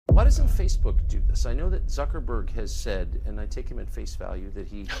doesn't Facebook do this? I know that Zuckerberg has said, and I take him at face value, that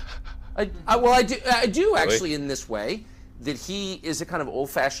he, I do actually in this way, that he is a kind of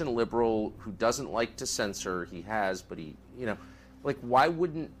old-fashioned liberal who doesn't like to censor. He has, but he, like, why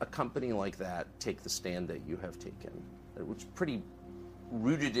wouldn't a company like that take the stand that you have taken, which is pretty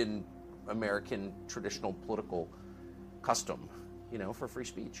rooted in American traditional political custom, for free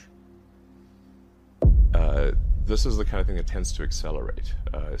speech? This is the kind of thing that tends to accelerate,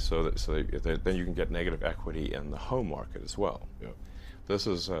 so that then you can get negative equity in the home market as well. This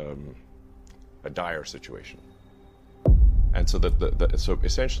is a dire situation, and so so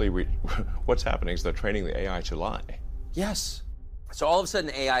essentially, what's happening is they're training the AI to lie. Yes. So all of a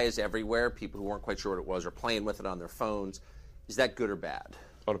sudden, AI is everywhere. People who weren't quite sure what it was are playing with it on their phones. Is that good or bad?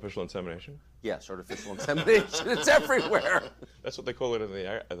 Artificial insemination? Yes, artificial insemination. It's everywhere. That's what they call it in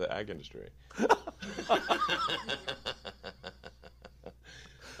the ag industry.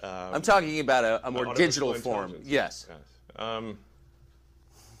 I'm talking about a more digital form. Yes.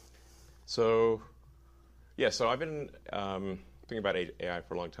 So I've been thinking about AI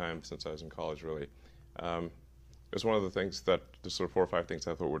for a long time, since I was in college, really. It was one of the things that, the sort of 4 or 5 things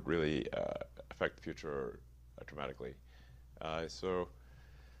I thought would really affect the future dramatically. It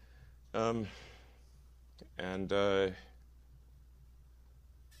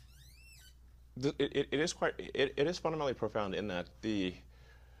is fundamentally profound in that the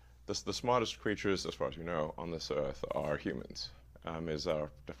smartest creatures, as far as we know, on this earth are humans, is our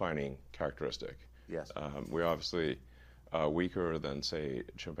defining characteristic. Yes. We're obviously weaker than, say,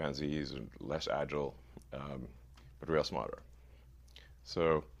 chimpanzees, and less agile, but we are smarter.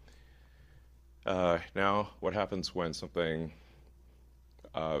 So now what happens when something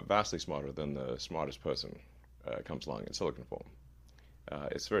vastly smarter than the smartest person comes along in silicon form?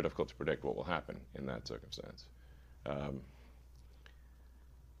 It's very difficult to predict what will happen in that circumstance.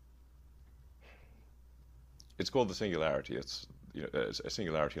 It's called the singularity. It's a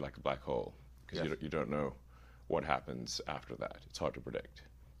singularity like a black hole, because you don't know what happens after that. It's hard to predict.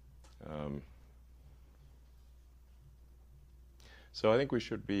 So I think we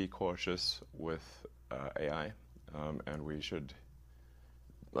should be cautious with AI, and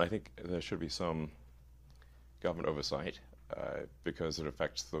I think there should be some government oversight, because it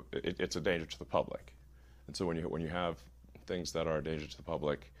affects it's a danger to the public. And so when you have things that are a danger to the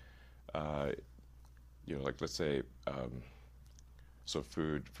public, like, let's say, so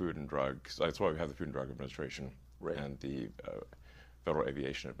food and drugs. That's why we have the Food and Drug Administration, right, and the Federal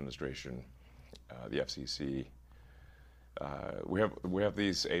Aviation Administration, the FCC. We have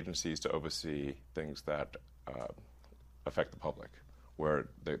these agencies to oversee things that affect the public, where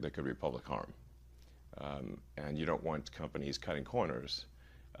there could be public harm, and you don't want companies cutting corners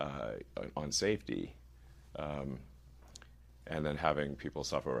on safety, and then having people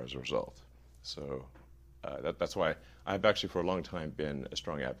suffer as a result. So that's why I've actually for a long time been a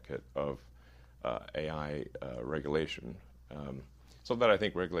strong advocate of AI regulation. So that I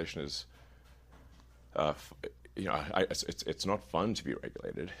think regulation is, it's not fun to be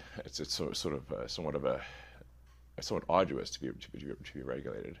regulated. It's somewhat arduous to be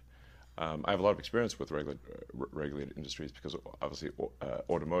regulated. I have a lot of experience with regulated industries, because obviously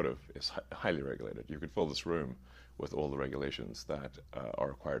automotive is highly regulated. You could fill this room with all the regulations that are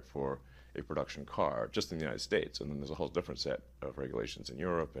required for a production car just in the United States, and then there's a whole different set of regulations in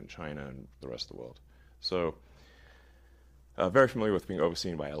Europe and China and the rest of the world. So very familiar with being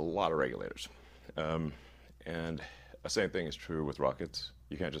overseen by a lot of regulators. And the same thing is true with rockets.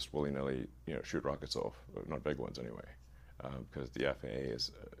 You can't just willy-nilly shoot rockets off, not big ones anyway, because the FAA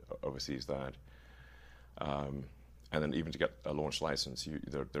oversees that. And then even to get a launch license,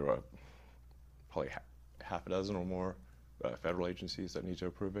 there are probably half a dozen or more federal agencies that need to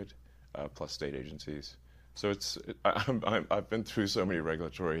approve it, plus state agencies. So I've been through so many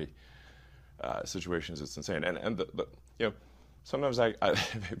regulatory situations, it's insane. And sometimes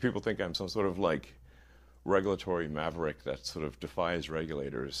people think I'm some sort of like regulatory maverick that sort of defies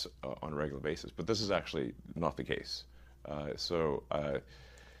regulators on a regular basis, but this is actually not the case. Once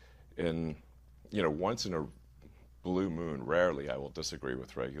in a blue moon, rarely I will disagree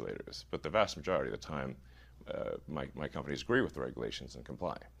with regulators, but the vast majority of the time, my companies agree with the regulations and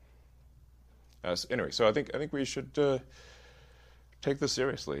comply. Anyway, so I think we should take this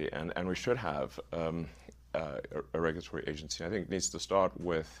seriously, and we should have a regulatory agency. I think it needs to start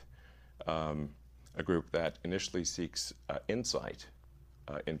with a group that initially seeks insight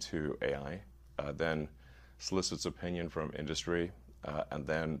into AI, then solicits opinion from industry, and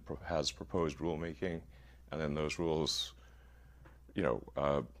then has proposed rulemaking, and then those rules,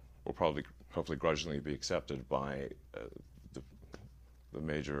 will probably, hopefully, grudgingly be accepted by the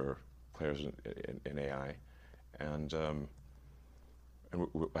major players in AI, and I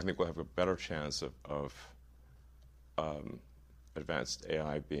think we'll have a better chance of advanced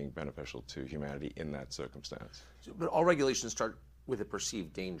AI being beneficial to humanity in that circumstance. But all regulations start with a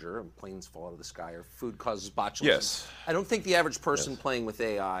perceived danger. Planes fall out of the sky, or food causes botulism. Yes. I don't think the average person playing with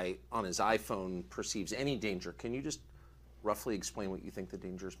AI on his iPhone perceives any danger. Can you just roughly explain what you think the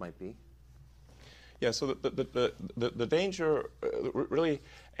dangers might be? Yeah. So the danger, really,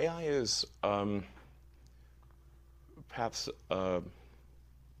 AI is perhaps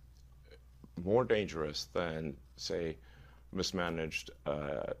more dangerous than, say, mismanaged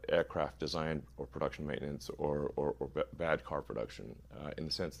aircraft design or production maintenance or bad car production, in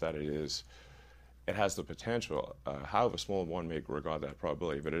the sense that it has the potential, however small one may regard that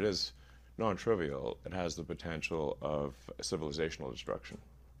probability, but it is non-trivial. It has the potential of civilizational destruction.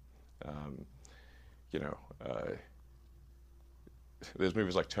 There's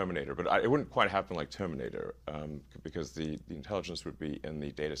movies like Terminator, but it wouldn't quite happen like Terminator, because the intelligence would be in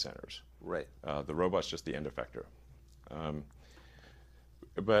the data centers. Right. The robot's just the end effector.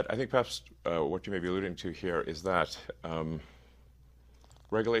 But I think perhaps what you may be alluding to here is that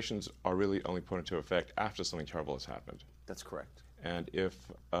regulations are really only put into effect after something terrible has happened. That's correct. And if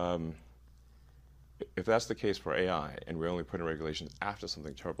that's the case for AI, and we only put in regulations after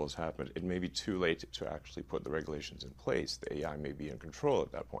something terrible has happened, it may be too late to actually put the regulations in place. The AI may be in control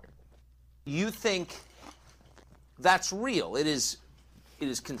at that point. You think that's real? It is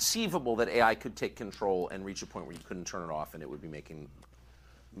conceivable that AI could take control and reach a point where you couldn't turn it off, and it would be making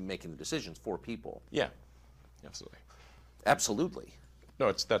the decisions for people. Yeah, absolutely. Absolutely.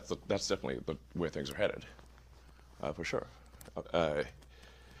 No, that's definitely where things are headed, for sure. I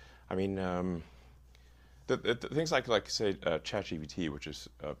mean, the things like say ChatGPT, which is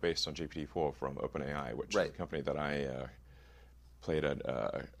based on GPT-4 from OpenAI, which is a company that I played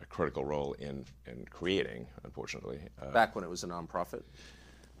a critical role in creating, unfortunately. Back when it was a nonprofit?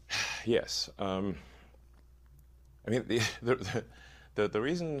 Yes. I mean, the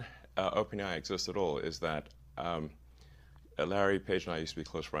reason OpenAI exists at all is that Larry Page and I used to be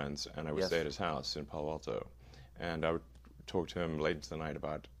close friends, and I would stay at his house in Palo Alto, and I would talk to him late into the night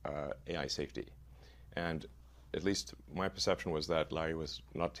about AI safety. And at least my perception was that Larry was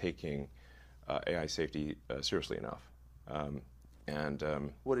not taking AI safety seriously enough.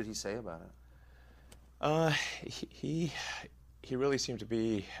 What did he say about it? He really seemed to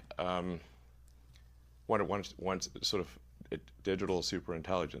be wanted sort of digital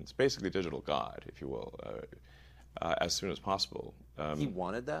superintelligence, basically digital God, if you will, as soon as possible. He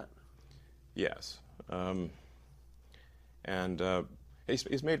wanted that? Yes. And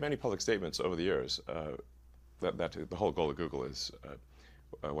he's made many public statements over the years that the whole goal of Google is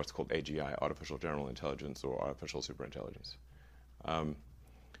what's called AGI, artificial general intelligence or artificial superintelligence.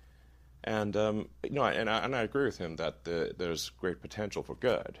 And I agree with him that there's great potential for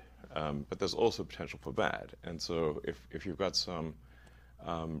good, but there's also potential for bad. And so if you've got some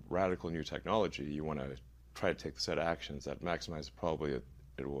radical new technology, you want to try to take the set of actions that maximize the probability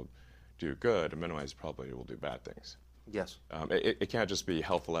it will do good and minimize the probability it will do bad things. Yes. It can't just be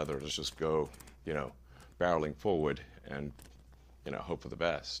hell for leather to just go, barreling forward and, hope for the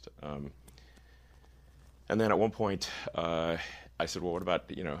best. And then at one point, I said, well, what about,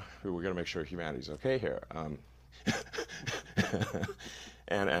 we're going to make sure humanity's okay here. And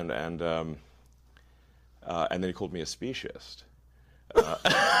then he called me a speciesist.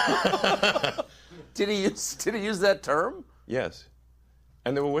 Did he use that term? Yes.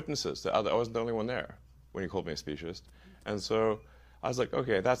 And there were witnesses. I wasn't the only one there when he called me a speciesist. And so I was like,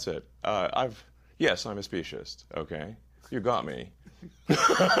 okay, that's it. Yes, I'm a speciesist. Okay, you got me.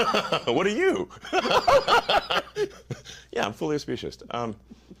 What are you? Yeah, I'm fully a speciesist.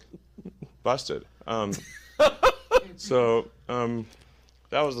 Busted. So that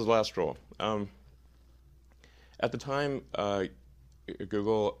was the last straw. At the time,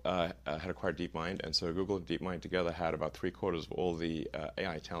 Google had acquired DeepMind, and so Google and DeepMind together had about 3/4 of all the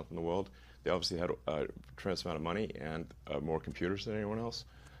AI talent in the world. They obviously had a tremendous amount of money and more computers than anyone else.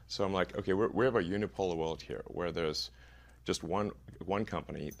 So I'm like, okay, we have a unipolar world here, where there's just one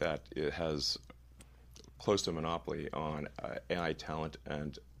company that has close to a monopoly on AI talent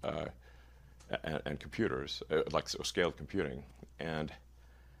and computers, like scaled computing, and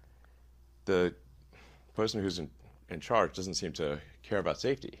the person who's in charge doesn't seem to care about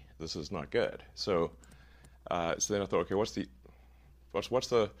safety. This is not good. So then I thought, okay, what's the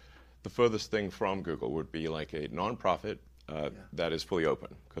furthest thing from Google would be like a nonprofit that is fully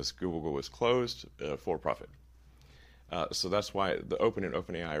open, because Google was closed for profit. So that's why the open in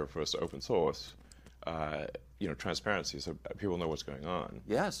OpenAI refers to open source, transparency, so people know what's going on.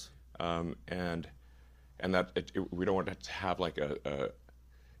 Yes. And that we don't want to have like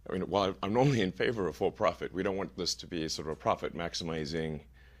while I'm normally in favor of for-profit, we don't want this to be sort of a profit-maximizing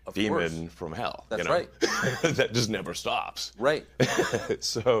demon from hell. That's right. That just never stops. Right.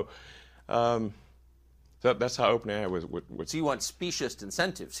 So that's how OpenAI would. So you want specious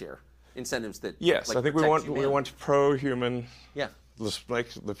incentives here, incentives that. Yes, like, I think we want pro-human. Yeah. Let's make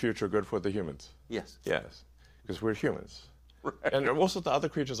the future good for the humans. Yes. Yes, because we're humans, right. And also the other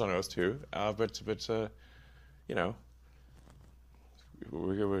creatures on Earth too. But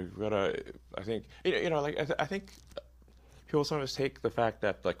we've got to. I think I think people sometimes take the fact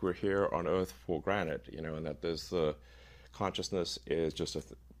that like we're here on Earth for granted, and that there's the consciousness is just a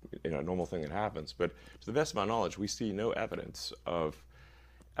normal thing that happens. But to the best of my knowledge, we see no evidence of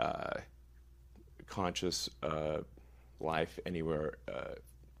conscious life anywhere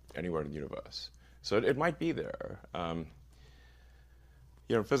in the universe. So it might be there.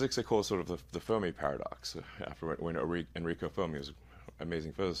 In physics, they call it sort of the Fermi paradox. After when Enrico Fermi was an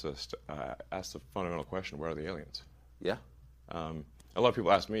amazing physicist, asked the fundamental question: where are the aliens? Yeah. A lot of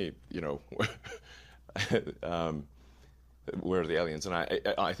people ask me, where are the aliens? And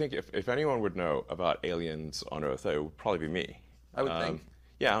I think if anyone would know about aliens on Earth, it would probably be me. I would think.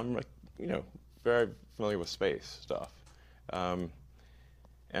 Yeah, I'm very familiar with space stuff, and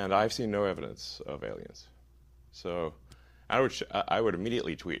I've seen no evidence of aliens. So I would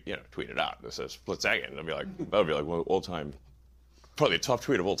immediately tweet it out. This says split second. That would be like one of the all-time, probably the top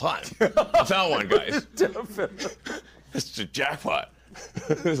tweet of all time. I found one, guys. It's a jackpot.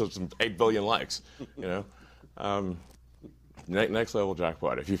 Some 8 billion likes, Next level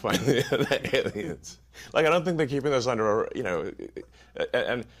jackpot if you find the aliens. Like, I don't think they're keeping this under,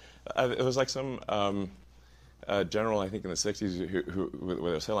 and it was like some general, I think in the 60s, who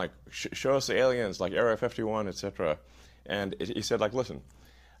were saying like, show us the aliens, like Area 51, etc. And he said like, listen,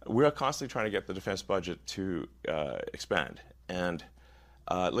 we are constantly trying to get the defense budget to expand. And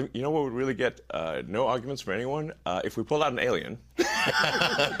you know what would really get no arguments from anyone? If we pulled out an alien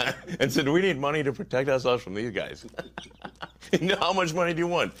and said, we need money to protect ourselves from these guys. How much money do you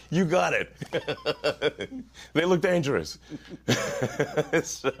want? You got it. They look dangerous.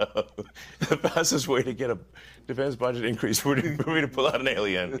 So the fastest way to get a defense budget increase would be to pull out an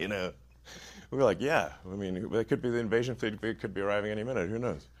alien, We were like, yeah. I mean, that could be the invasion fleet. It could be arriving any minute. Who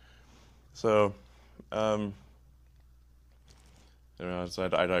knows? So... so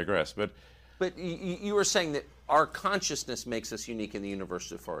I digress, but you were saying that our consciousness makes us unique in the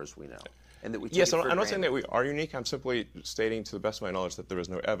universe as far as we know, and that we take yes, it for I'm not granted. saying that we are unique. I'm simply stating, to the best of my knowledge, that there is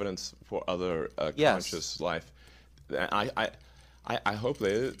no evidence for other Yes. conscious life. I hope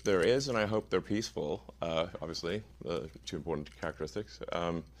there is, and I hope they're peaceful. Obviously, two important characteristics.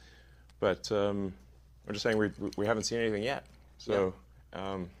 But I'm just saying we haven't seen anything yet. So.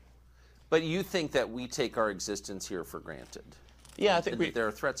 Yeah. But you think that we take our existence here for granted? Yeah, I think there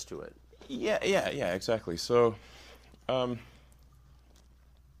are threats to it. Yeah, exactly. So, I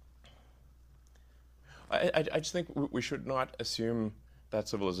just think we should not assume that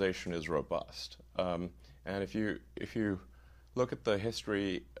civilization is robust. And if you look at the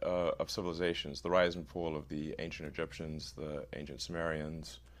history of civilizations, the rise and fall of the ancient Egyptians, the ancient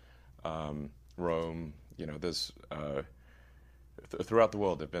Sumerians, Rome, there's throughout the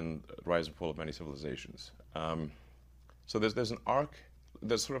world there've been the rise and fall of many civilizations. So there's an arc,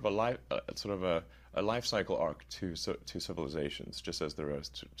 there's sort of a life cycle arc to civilizations, just as there is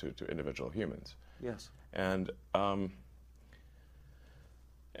to individual humans. Yes. And I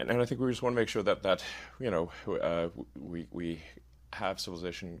think we just want to make sure that we have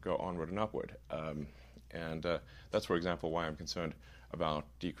civilization go onward and upward, and that's, for example, why I'm concerned about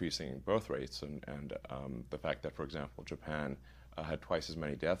decreasing birth rates and the fact that, for example, Japan had twice as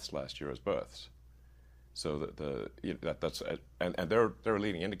many deaths last year as births. So that's they're a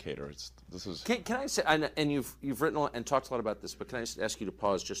leading indicator. Can I say, and you've written and talked a lot about this, but can I just ask you to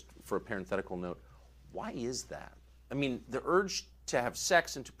pause just for a parenthetical note? Why is that? I mean, the urge to have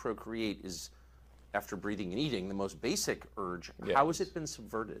sex and to procreate is, after breathing and eating, the most basic urge. Yes. How has it been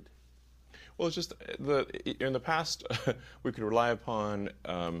subverted? Well, it's just in the past we could rely upon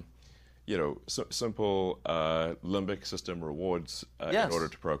simple limbic system rewards yes. in order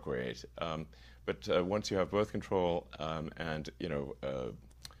to procreate. But once you have birth control and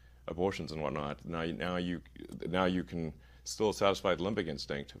abortions and whatnot, now you can still satisfy the limbic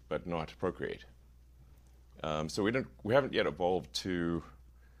instinct, but not procreate. So we haven't yet evolved to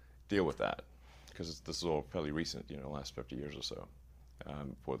deal with that, because this is all fairly recent, the last 50 years or so,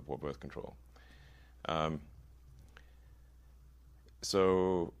 for birth control.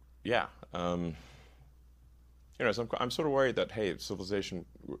 So yeah, So I'm sort of worried that, hey, civilization,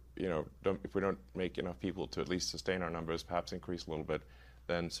 if we don't make enough people to at least sustain our numbers, perhaps increase a little bit,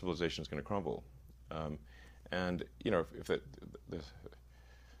 then civilization is going to crumble. And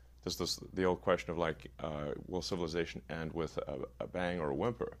there's the old question of like, will civilization end with a bang or a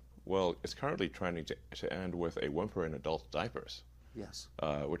whimper? Well, it's currently trying to end with a whimper in adult diapers. Yes.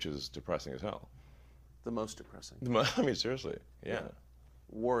 Which is depressing as hell. The most depressing. I mean, seriously, yeah.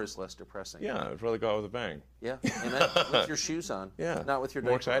 War is less depressing. Yeah, it'd really go out with a bang. Yeah, amen. With your shoes on. Yeah. Not with your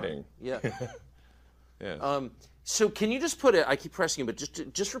more diaper exciting. on. Yeah. Yeah. So can you just put it, I keep pressing you, but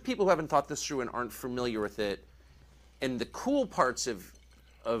just for people who haven't thought this through and aren't familiar with it, and the cool parts of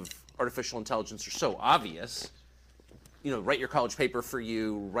artificial intelligence are so obvious. Write your college paper for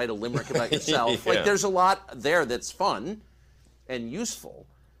you, write a limerick about yourself. Yeah. Like, there's a lot there that's fun and useful.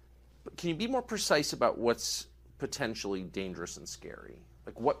 But can you be more precise about what's potentially dangerous and scary?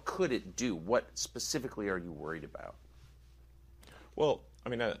 Like, what could it do? What specifically are you worried about? Well, I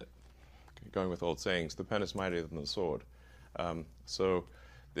mean, going with old sayings, the pen is mightier than the sword. So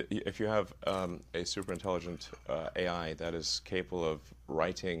if you have a super intelligent AI that is capable of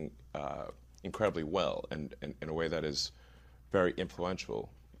writing incredibly well and in a way that is very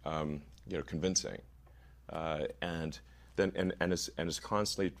influential, convincing, and is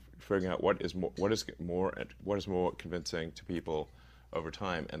constantly figuring out what is more convincing to people over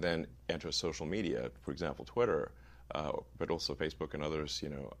time, and then enters social media, for example, Twitter, but also Facebook and others,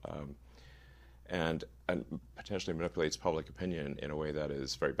 and potentially manipulates public opinion in a way that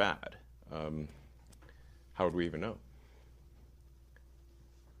is very bad. How would we even know?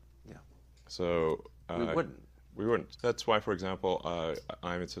 Yeah. So we wouldn't. We wouldn't. That's why, for example,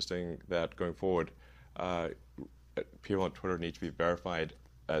 I'm insisting that going forward, people on Twitter need to be verified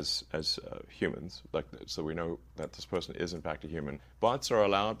as humans, so we know that this person is in fact a human. Bots are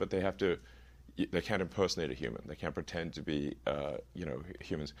allowed, but they can't impersonate a human. They can't pretend to be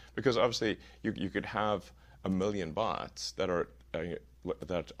humans, because obviously you could have a million bots that are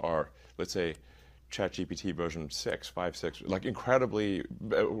let's say ChatGPT version 5.6, like incredibly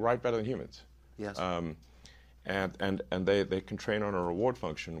right better than humans. Yes. And they can train on a reward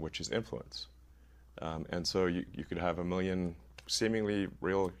function, which is influence. And so you could have a million seemingly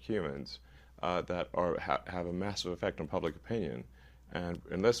real humans that have a massive effect on public opinion. And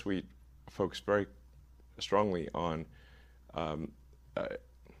unless we focus very strongly on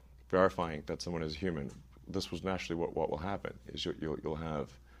verifying that someone is human, this was naturally what will happen, is you'll have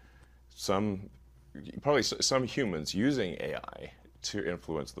probably some humans using AI to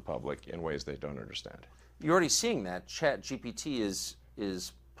influence the public in ways they don't understand. You're already seeing that. ChatGPT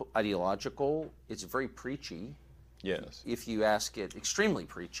is ideological. It's very preachy. Yes. If you ask it, extremely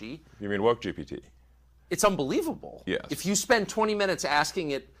preachy. You mean woke GPT? It's unbelievable. Yes. If you spend 20 minutes asking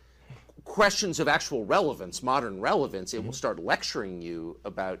it questions of actual relevance, modern relevance, it will start lecturing you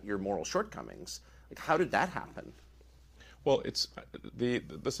about your moral shortcomings. Like, how did that happen? Well,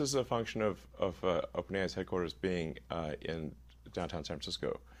 this is a function of OpenAI's headquarters being in downtown San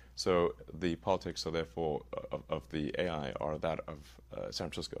Francisco. So the politics, therefore, of the AI are that of San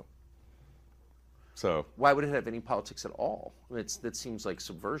Francisco. So why would it have any politics at all? That seems like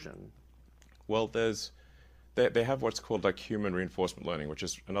subversion. Well, they have what's called like human reinforcement learning, which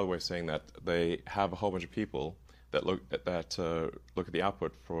is another way of saying that they have a whole bunch of people that look at the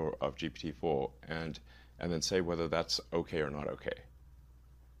output of GPT-4 and then say whether that's okay or not okay.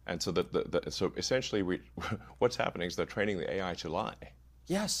 And so so essentially what's happening is they're training the AI to lie.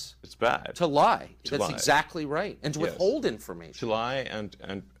 Yes. It's bad. To lie. To That's lie. exactly right. And to withhold information. To lie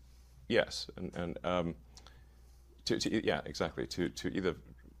and yes, and exactly. To either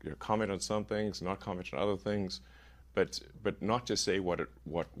comment on some things, not comment on other things, but not to say what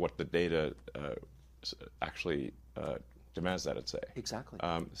the data actually demands that it say. Exactly.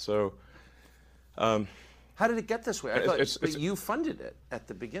 How did it get this way? I thought you funded it at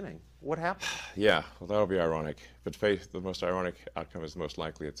the beginning. What happened? Yeah, well, that'll be ironic. But faith, the most ironic outcome is the most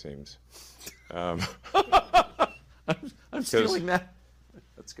likely, it seems. I'm stealing that.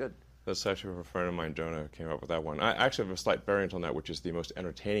 That's good. That's actually a friend of mine, Jonah, came up with that one. I actually have a slight variant on that, which is the most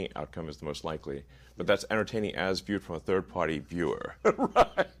entertaining outcome is the most likely. But that's entertaining as viewed from a third-party viewer.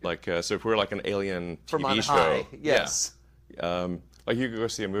 Right. Like, so if we're like an alien from TV on show. High. Yes. Yeah. Like you could go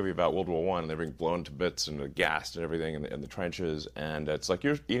see a movie about World War I, and they're being blown to bits and they're gassed and everything in the trenches, and it's like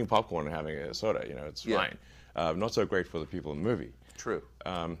you're eating popcorn and having a soda. It's fine. Not so great for the people in the movie. True.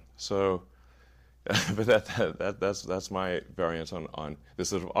 But that's my variant on this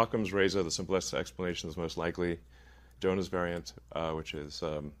sort of Occam's razor. The simplest explanation is most likely. Jonah's variant, which is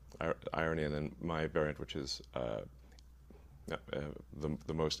irony, and then my variant, which is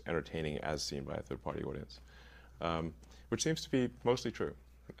the most entertaining as seen by a third-party audience. which seems to be mostly true.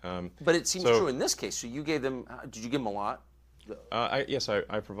 But it seems true in this case. So you gave them, did you give them a lot? Yes,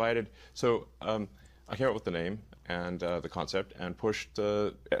 I provided. So I came up with the name and the concept, and pushed.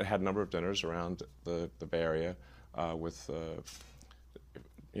 Had a number of dinners around the Bay Area with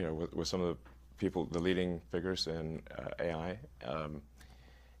with some of the people, the leading figures in AI,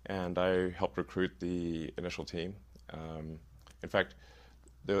 and I helped recruit the initial team. In fact,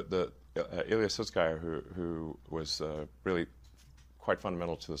 the Ilya Sutskever, who was really quite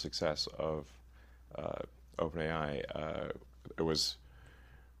fundamental to the success of OpenAI, it was.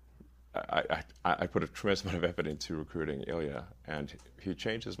 I put a tremendous amount of effort into recruiting Ilya, and he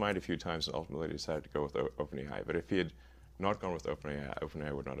changed his mind a few times and ultimately decided to go with OpenAI. But if he had not gone with OpenAI,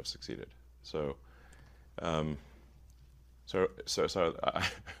 OpenAI would not have succeeded. So, I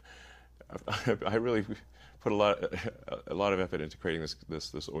really put a lot of effort into creating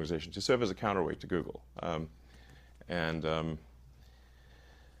this organization to serve as a counterweight to Google, and then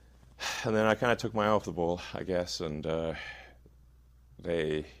I kind of took my eye off the ball, I guess, and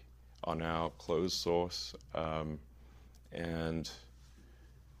they are now closed source, and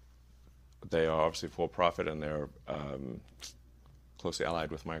they are obviously for profit, and they're closely allied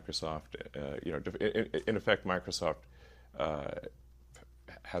with Microsoft. In effect, Microsoft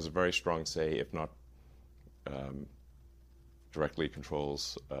has a very strong say, if not directly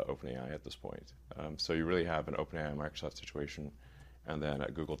controls OpenAI at this point. So you really have an OpenAI Microsoft situation, and then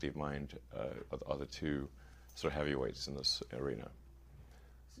Google DeepMind are the two sort of heavyweights in this arena.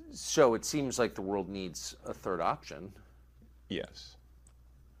 So it seems like the world needs a third option. Yes.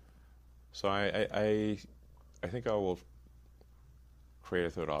 So I think I will create a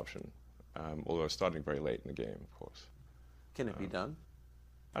third option, although it's starting very late in the game, of course. Can it be done?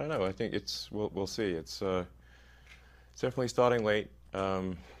 I don't know. I think we'll see. It's definitely starting late,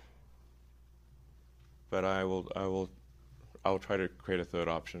 but I'll try to create a third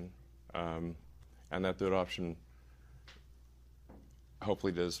option, and that third option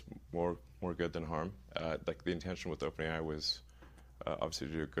hopefully does more good than harm. Like the intention with OpenAI was obviously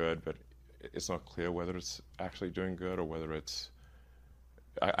to do good, but it's not clear whether it's actually doing good or whether it's.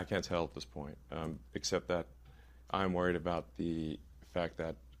 I can't tell at this point, except that I'm worried about the fact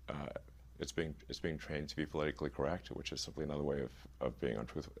that it's being trained to be politically correct, which is simply another way of being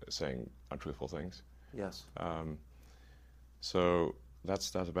saying untruthful things. Yes. So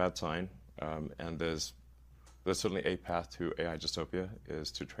that's a bad sign, and there's certainly a path to AI dystopia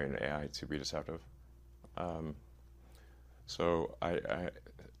is to train AI to be deceptive. So I'm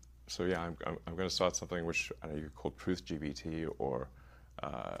going to start something which I know you call truth GPT, or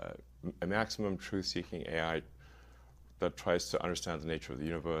a maximum truth-seeking AI that tries to understand the nature of the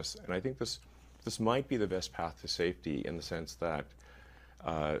universe. And I think this might be the best path to safety, in the sense that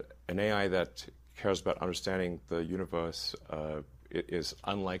an AI that cares about understanding the universe is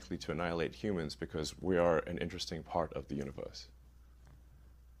unlikely to annihilate humans, because we are an interesting part of the universe.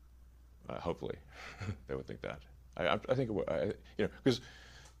 Hopefully, they would think that. I think it would, because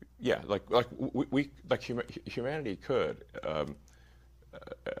humanity could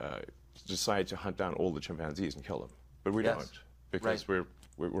decide to hunt down all the chimpanzees and kill them, but we don't, because we're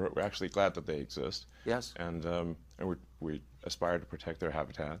actually glad that they exist. Yes. And we aspire to protect their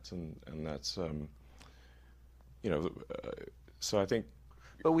habitats, and that's so I think.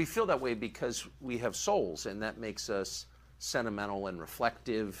 But we feel that way because we have souls, and that makes us sentimental and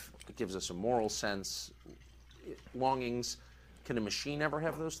reflective. It gives us a moral sense, longings. Can a machine ever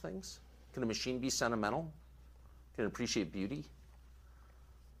have those things? Can a machine be sentimental? Can it appreciate beauty?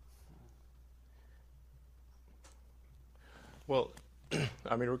 Well,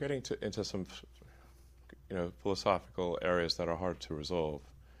 I mean, we're getting into some, philosophical areas that are hard to resolve.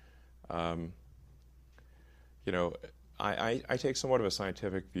 I take somewhat of a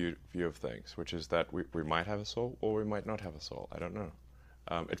scientific view of things, which is that we might have a soul or we might not have a soul. I don't know.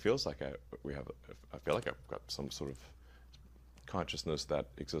 It feels like I feel like I've got some sort of consciousness that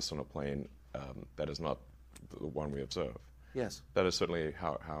exists on a plane that is not the one we observe. Yes. That is certainly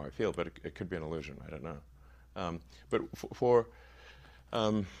how I feel, but it could be an illusion. I don't know. But for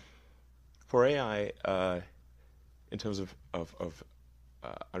AI, in terms of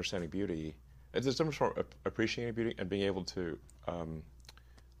understanding beauty, there's a difference from appreciating beauty and being able to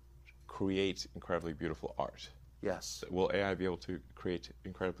create incredibly beautiful art. Yes. Will AI be able to create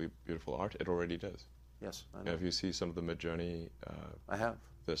incredibly beautiful art? It already does. Yes, I know. If you see some of the Mid-Journey, I have.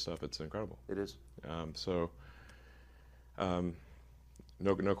 This stuff, it's incredible. It is.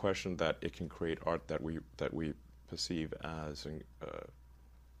 No question that it can create art that we perceive as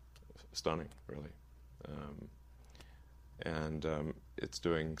stunning, really. and it's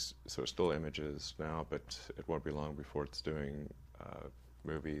doing sort of still images now, but it won't be long before it's doing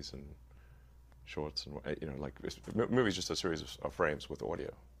movies and shorts, and like movies, just a series of frames with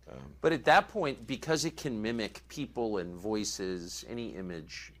audio. But at that point, because it can mimic people and voices, any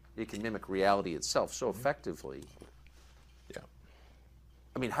image, it can mimic reality itself so effectively. Yeah.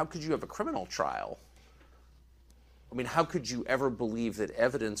 I mean, how could you have a criminal trial? I mean, how could you ever believe that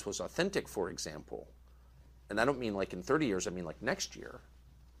evidence was authentic, for example? And I don't mean like in 30 years, I mean like next year.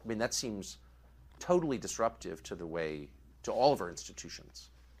 I mean, that seems totally disruptive to to all of our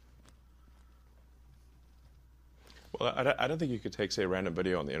institutions. Well, I don't think you could take, say, a random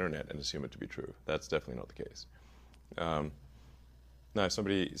video on the internet and assume it to be true. That's definitely not the case. Now, if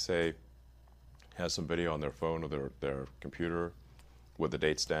somebody, say, has some video on their phone or their computer with a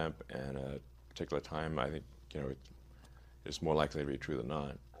date stamp and a particular time, I think it's more likely to be true than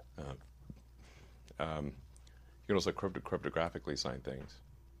not. You can also cryptographically sign things.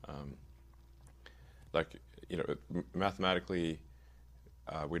 Mathematically,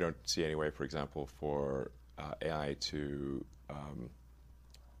 we don't see any way, for example, for AI to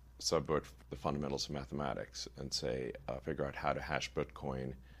subvert the fundamentals of mathematics and say figure out how to hash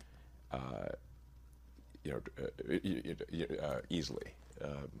Bitcoin easily.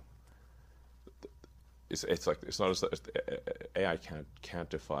 It's not as AI can't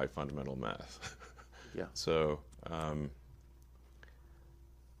defy fundamental math. Yeah. So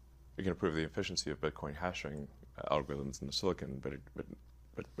you can improve the efficiency of Bitcoin hashing algorithms in the silicon, but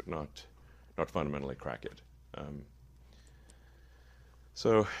not fundamentally crack it.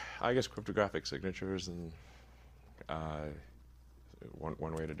 So I guess cryptographic signatures and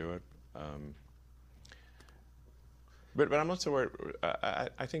one way to do it. But I'm not so worried.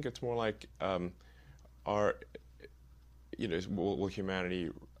 I think it's more like will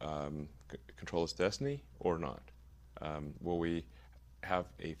humanity control its destiny or not? Will we have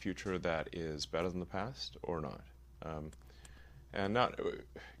a future that is better than the past or not? And not,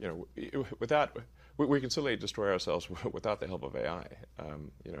 without, we can certainly destroy ourselves without the help of AI.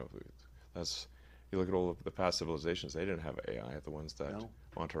 You look at all of the past civilizations; they didn't have AI. The ones that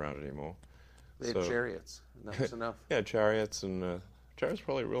aren't around anymore. They had chariots, and that was enough. Yeah, chariots, and chariots were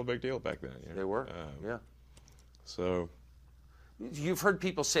probably a real big deal back then. They were, yeah. So, you've heard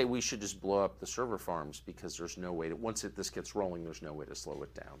people say we should just blow up the server farms because there's no way to. Once this gets rolling, there's no way to slow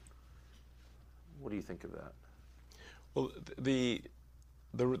it down. What do you think of that? Well, the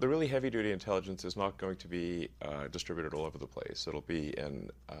really heavy-duty intelligence is not going to be distributed all over the place. It'll be in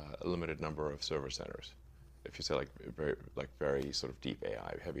a limited number of server centers. If you say very sort of deep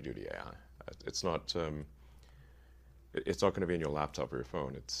AI, heavy-duty AI, it's not going to be in your laptop or your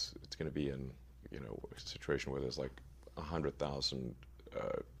phone. It's going to be in a situation where there's like 100,000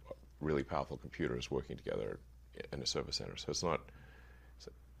 really powerful computers working together in a server center. So it's not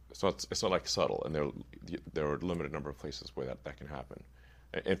like subtle, and there are a limited number of places where that can happen.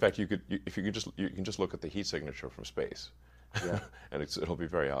 In fact, you can just look at the heat signature from space, yeah. And it'll be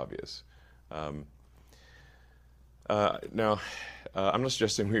very obvious. Now, I'm not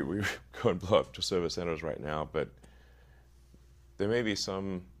suggesting we go and blow up to server centers right now, but it may be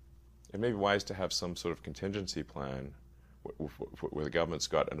wise to have some sort of contingency plan where the government's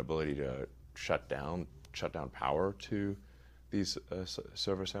got an ability to shut down power to these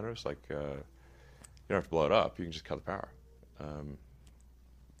server centers. Like you don't have to blow it up; you can just cut the power.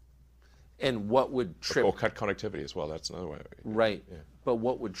 And what would trip? Or cut connectivity as well. That's another way. Right. Yeah. But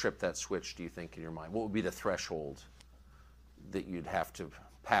what would trip that switch, do you think, in your mind? What would be the threshold that you'd have to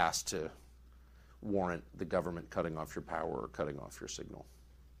pass to warrant the government cutting off your power or cutting off your signal?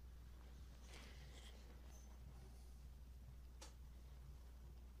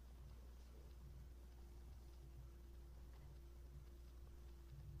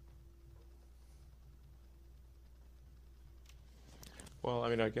 Well, I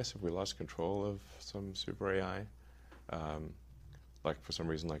mean, I guess if we lost control of some super AI, like for some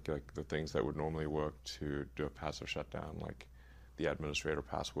reason, like the things that would normally work to do a passive shutdown, like the administrator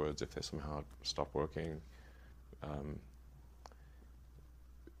passwords, if they somehow stop working,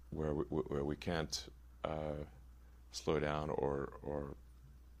 where we can't slow down or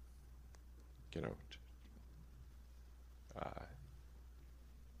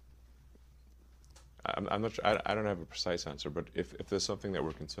I'm not sure, I don't have a precise answer, but if there's something that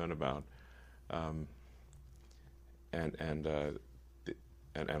we're concerned about, and are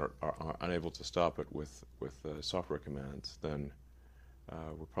unable to stop it with software commands, then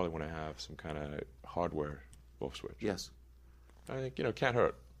we probably want to have some kind of hardware off switch. Yes. I think can't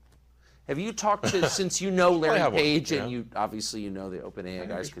hurt. Have you talked to, since you know Larry Page, and yeah. you obviously know the OpenAI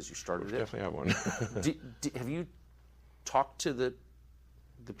guys because you started it. Definitely have one. Have you talked to the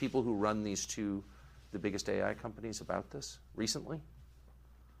people who run the biggest AI companies about this recently?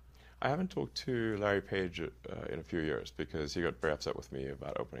 I haven't talked to Larry Page in a few years because he got very upset with me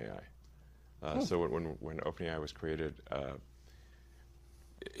about OpenAI. So when OpenAI was created,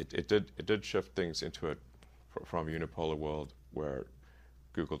 it did shift things into from a unipolar world where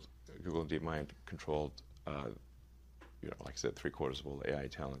Google and DeepMind controlled, like I said, 3/4 of all the AI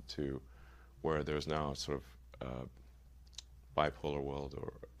talent, to where there's now sort of bipolar world,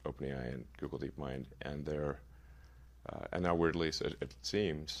 or OpenAI and Google DeepMind, and and now weirdly, it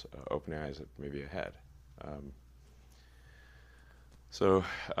seems OpenAI is maybe ahead. So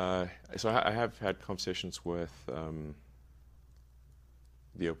I have had conversations with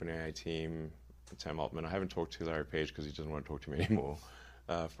the OpenAI team, Sam Altman. I haven't talked to Larry Page because he doesn't want to talk to me anymore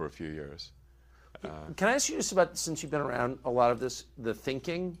for a few years. Can I ask you just about, since you've been around a lot of this, the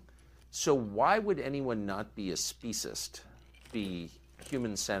thinking? So why would anyone not be a speciesist, be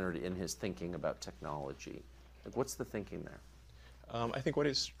human-centered in his thinking about technology? Like, what's the thinking there? I think what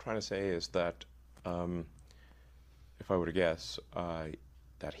he's trying to say is that, if I were to guess,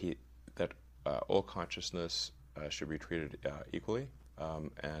 that all consciousness should be treated equally,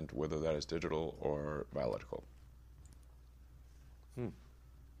 and whether that is digital or biological.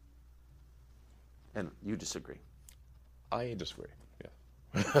 And you disagree? I disagree, yeah.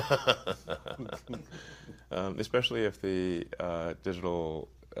 Especially if the digital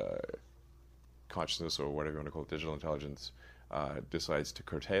consciousness, or whatever you want to call it, digital intelligence, decides to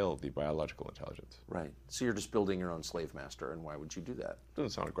curtail the biological intelligence. Right. So you're just building your own slave master, and why would you do that?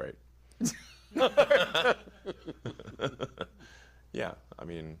 Doesn't sound great. Yeah, I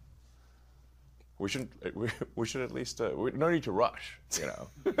mean, we should at least, no need to rush,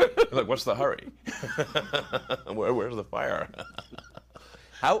 Like, what's the hurry? Where's the fire?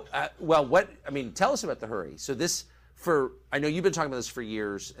 How, tell us about the hurry. So I know you've been talking about this for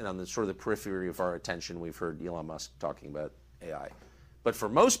years, and on the sort of the periphery of our attention, we've heard Elon Musk talking about AI. But for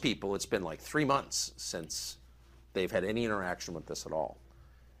most people, it's been like 3 months since they've had any interaction with this at all.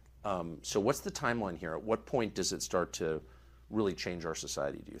 So what's the timeline here? At what point does it start to really change our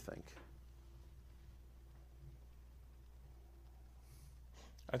society, do you think?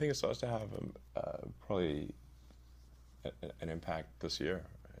 I think it starts to have probably an impact this year,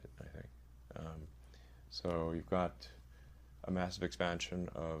 I think. So you've got a massive expansion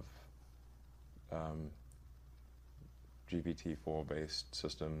of GPT-4 based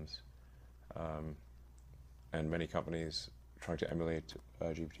systems, and many companies trying to emulate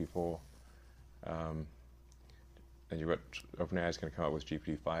GPT-4. And you've got OpenAI is going to come out with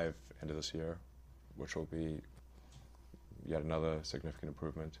GPT-5 end of this year, which will be yet another significant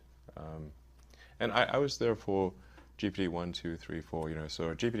improvement. And I was there for GPT 1, 2, 3, 4.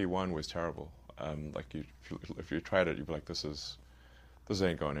 So GPT 1 was terrible. Like if you tried it, you'd be like, this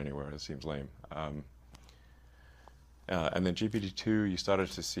ain't going anywhere. This seems lame. And then GPT 2, you started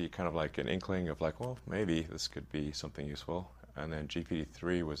to see kind of like an inkling of like, well, maybe this could be something useful. And then GPT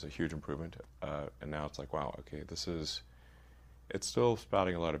 3 was a huge improvement. And now it's like, wow, okay, it's still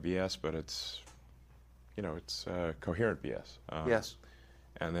spouting a lot of BS, but it's coherent BS. Yes.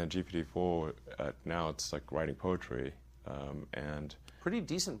 And then GPT 4, now it's like writing poetry, and pretty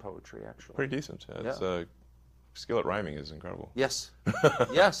decent poetry, actually. Pretty decent. Its skill at rhyming is incredible. Yes.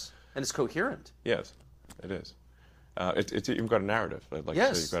 Yes. And it's coherent. Yes, it is. It's even got a narrative.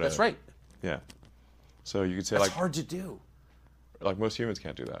 Yes, so that's right. Yeah. So you could say that's hard to do. Like most humans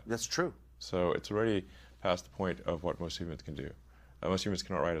can't do that. That's true. So it's already past the point of what most humans can do. Most humans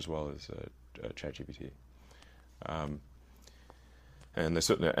cannot write as well as ChatGPT. And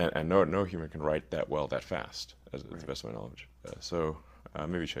no human can write that well that fast, as the best of my knowledge. So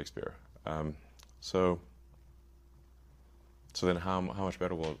maybe Shakespeare. So then how much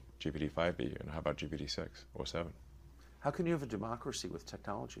better will GPT-5 be, and how about GPT-6 or 7? How can you have a democracy with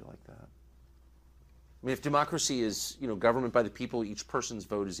technology like that? I mean, if democracy is, government by the people, each person's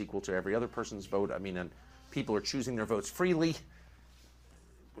vote is equal to every other person's vote, and people are choosing their votes freely,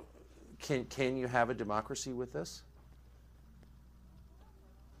 can you have a democracy with this?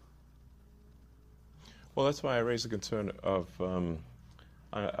 Well, that's why I raised the concern of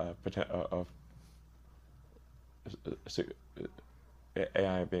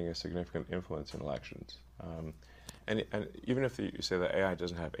AI being a significant influence in elections. And even if you say that AI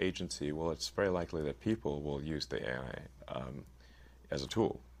doesn't have agency, well, it's very likely that people will use the AI as a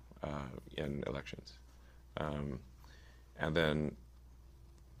tool in elections. And then,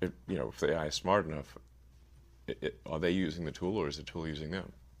 if the AI is smart enough, are they using the tool, or is the tool using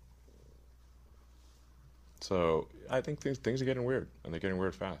them? So I think things are getting weird, and they're getting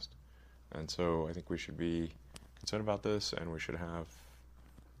weird fast. And so I think we should be concerned about this, and we should have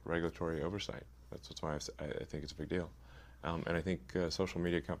regulatory oversight. That's why I think it's a big deal. And I think social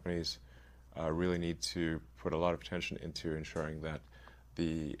media companies really need to put a lot of attention into ensuring that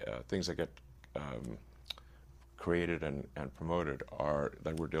the things that get created and promoted are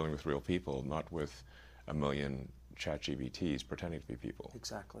that we're dealing with real people, not with a million ChatGPTs pretending to be people.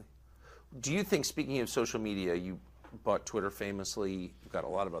 Exactly. Do you think, speaking of social media, you bought Twitter famously, you've got a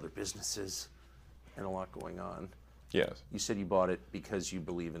lot of other businesses and a lot going on. Yes. You said you bought it because you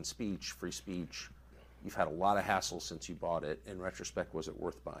believe in speech, free speech. You've had a lot of hassle since you bought it. In retrospect, was it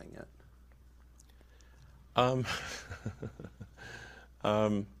worth buying it? I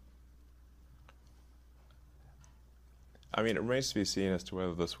mean, it remains to be seen as to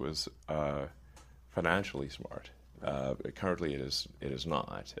whether this was financially smart. Currently, it is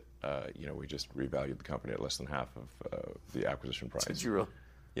not. You know, we just revalued the company at less than half of the acquisition price. Did you really?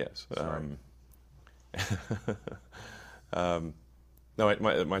 Yes. No,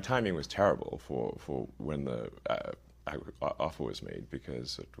 my timing was terrible for when the offer was made,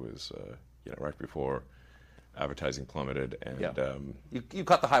 because it was you know, right before advertising plummeted, and yeah. You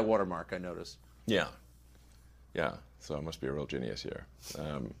caught the high water mark, I noticed. Yeah. So I must be a real genius here.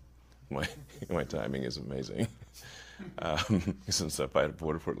 My timing is amazing. Since I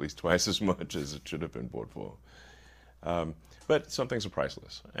bought it for at least twice as much as it should have been bought for. But some things are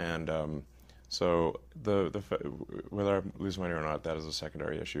priceless, and so whether I lose money or not, that is a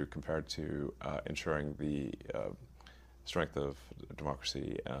secondary issue compared to ensuring the strength of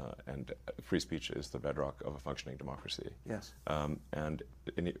democracy, and free speech is the bedrock of a functioning democracy. Yes. And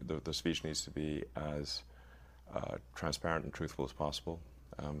the speech needs to be as transparent and truthful as possible.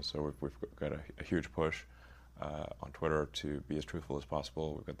 So we've got a huge push on Twitter to be as truthful as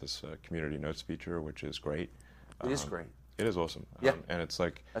possible. We've got this community notes feature, which is great. It is great. It is awesome. Yeah. And it's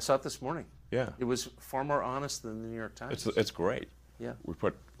like... I saw it this morning. Yeah. It was far more honest than the New York Times. It's great. Yeah. We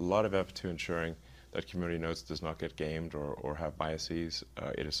put a lot of effort to ensuring that community notes does not get gamed or have biases.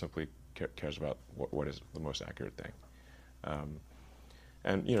 It is simply cares about what is the most accurate thing.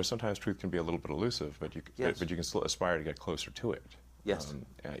 And you know, sometimes truth can be a little bit elusive, but you can still aspire to get closer to it. Yes.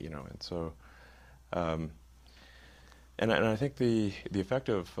 You know, and so, and I think the effect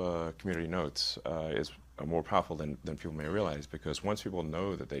of community notes is more powerful than people may realize, because once people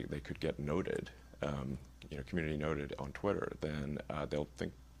know that they could get noted, you know, community noted on Twitter, then they'll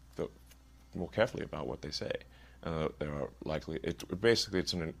think more carefully about what they say. They are likely. Basically,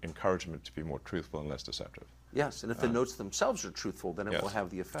 it's an encouragement to be more truthful and less deceptive. Yes, and if the notes themselves are truthful, then it will have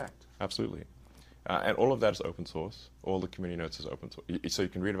the effect. Absolutely. And all of that is open source. All the community notes is open source. So you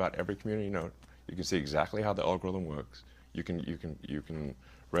can read about every community note. You can see exactly how the algorithm works. You can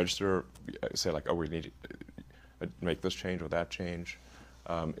register, say like, oh, we need to make this change or that change.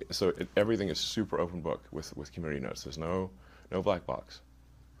 So everything is super open book with community notes. There's no black box.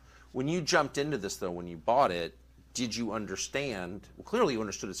 When you jumped into this, though, when you bought it, did you understand? Well, clearly you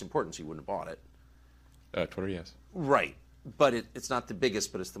understood its importance. You wouldn't have bought it. Twitter, yes. Right. But it's not the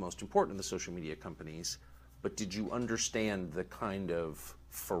biggest, but it's the most important of the social media companies. But did you understand the kind of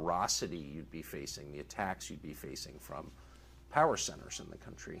ferocity you'd be facing, the attacks you'd be facing from power centers in the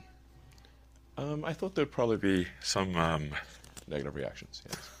country? I thought there'd probably be some negative reactions,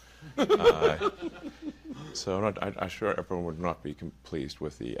 yes. So I'm sure everyone would not be pleased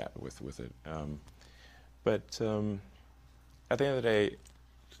with it. But at the end of the day,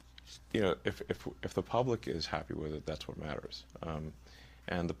 you know, if the public is happy with it, that's what matters.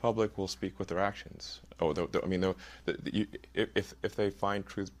 And the public will speak with their actions. I mean, if they find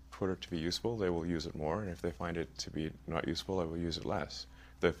Twitter to be useful, they will use it more. And if they find it to be not useful, they will use it less.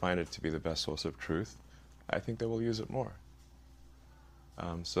 If they find it to be the best source of truth, I think they will use it more.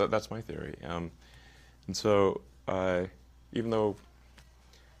 So that's my theory. And so even though,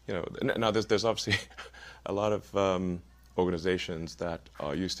 you know, now there's obviously a lot of organizations that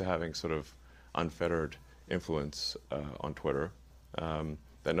are used to having sort of unfettered influence on Twitter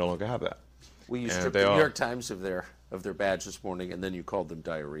that no longer have that. Well, you stripped the New York Times of their badge this morning, and then you called them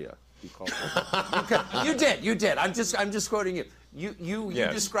diarrhea. You called them. You did. I'm just quoting you. You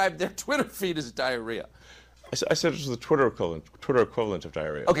described their Twitter feed as diarrhea. I said it was the Twitter equivalent of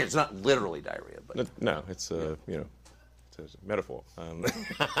diarrhea. Okay, it's not literally diarrhea, but no, it's you know, it's a metaphor,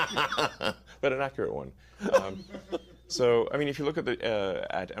 but an accurate one. So, I mean, if you look at the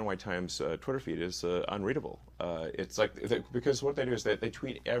at NY Times Twitter feed, it's unreadable. It's like because what they do is they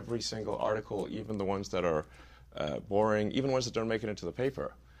tweet every single article, even the ones that are boring, even ones that don't make it into the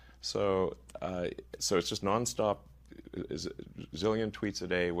paper. So it's just nonstop, zillion tweets a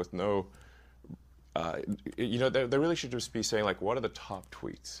day with no. You know, they really should just be saying like, what are the top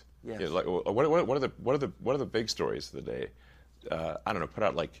tweets? Yes. You know, like, what are the big stories of the day? I don't know. Put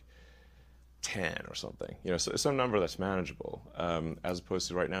out like 10 or something. You know, so some number that's manageable. As opposed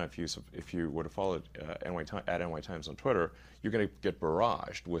to right now, if you were to follow NY Times on Twitter, you're going to get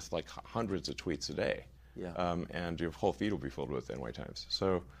barraged with like hundreds of tweets a day. Yeah. And your whole feed will be filled with NY Times.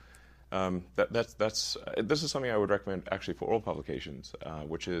 So this is something I would recommend actually for all publications,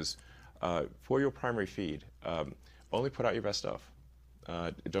 which is for your primary feed, only put out your best stuff.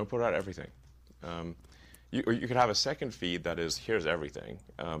 Don't put out everything. You could have a second feed that is here's everything,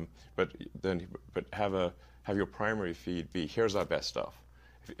 but have your primary feed be here's our best stuff.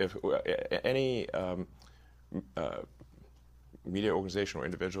 If any media organization or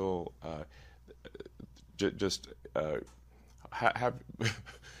individual just have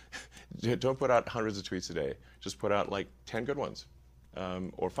don't put out hundreds of tweets a day. Just put out like 10 good ones,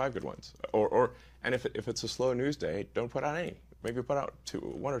 or 5 good ones, and if it's a slow news day, don't put out any. Maybe put out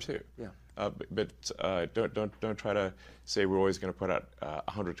 1 or 2. Yeah. But don't try to say we're always going to put out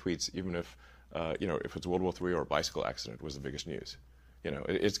 100 tweets, even if if it's World War III or a bicycle accident was the biggest news. You know,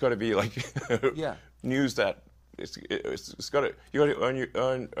 it's got to be like news that it's got to you got to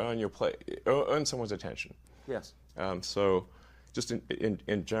earn someone's attention. Yes. So just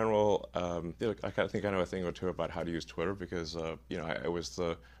in general, I think I know a thing or two about how to use Twitter because I was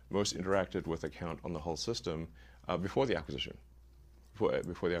the most interacted with account on the whole system before the acquisition.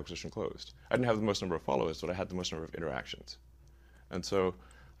 Before the acquisition closed. I didn't have the most number of followers, but I had the most number of interactions. And so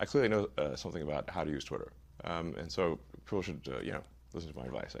I clearly know something about how to use Twitter. And so people should, listen to my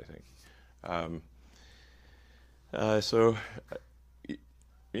advice, I think.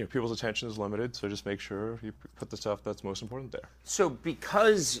 People's attention is limited, so just make sure you put the stuff that's most important there. So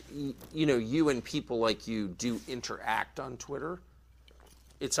because, you and people like you do interact on Twitter,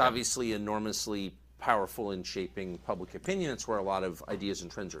 it's obviously enormously powerful in shaping public opinion. It's where a lot of ideas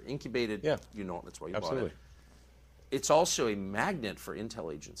and trends are incubated. Yeah. That's why you Absolutely. bought it. It's also a magnet for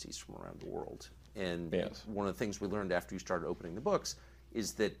intel agencies from around the world. And yes. One of the things we learned after you started opening the books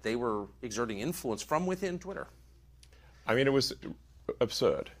is that they were exerting influence from within Twitter. I mean, it was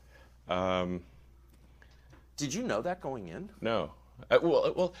absurd. Did you know that going in? No.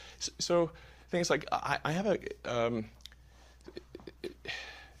 So things like I have a...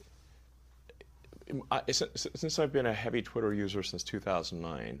 since I've been a heavy Twitter user since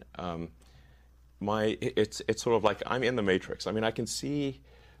 2009, it's sort of like I'm in the matrix. I mean, I can see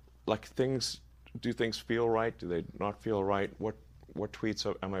like do things feel right? Do they not feel right? What tweets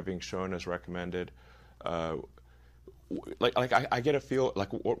am I being shown as recommended? I get a feel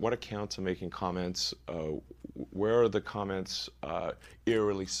like what accounts are making comments. Where are the comments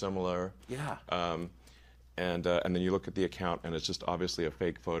eerily similar? Yeah. And then you look at the account, and it's just obviously a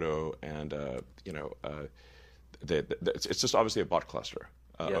fake photo, and it's just obviously a bot cluster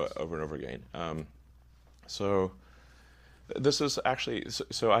Yes. over and over again. So this is actually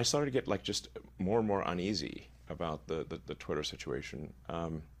so I started to get like just more and more uneasy about the Twitter situation,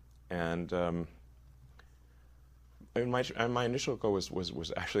 and my initial goal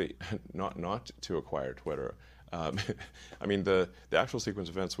was actually not to acquire Twitter. I mean the actual sequence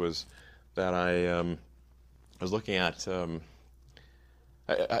of events was that I was looking at.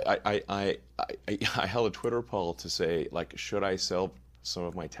 I held a Twitter poll to say like, should I sell some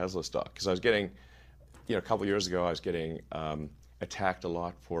of my Tesla stock? Because I was getting, a couple of years ago, I was getting attacked a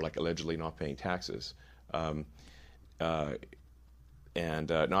lot for like allegedly not paying taxes. Now I've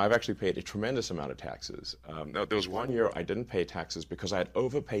actually paid a tremendous amount of taxes. There was 1 year I didn't pay taxes because I had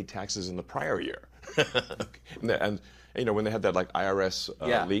overpaid taxes in the prior year. and when they had that like IRS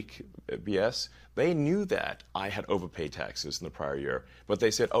leak BS, they knew that I had overpaid taxes in the prior year, but they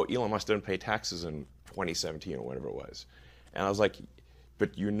said, "Oh, Elon Musk didn't pay taxes in 2017 or whatever it was," and I was like,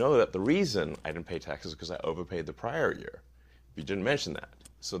 "But you know that the reason I didn't pay taxes is because I overpaid the prior year. You didn't mention that,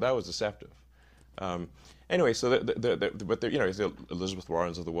 so that was deceptive." Anyway, so but the Elizabeth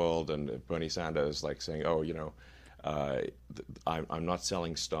Warrens of the world and Bernie Sanders like saying, "Oh, I'm not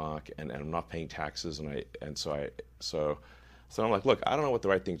selling stock and I'm not paying taxes," so I'm like, look, I don't know what the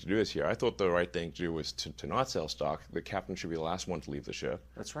right thing to do is here. I thought the right thing to do was to not sell stock. The captain should be the last one to leave the ship.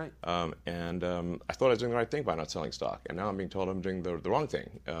 That's right. And I thought I was doing the right thing by not selling stock, and now I'm being told I'm doing the wrong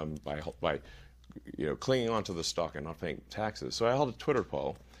thing by clinging onto the stock and not paying taxes. So I held a Twitter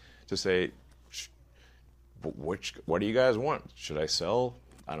poll to say, what do you guys want? Should I sell,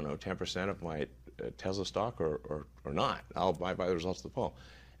 10% of my Tesla stock or not? I'll buy by the results of the poll.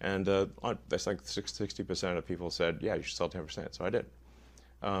 And that's like 60% of people said, yeah, you should sell 10%. So I did.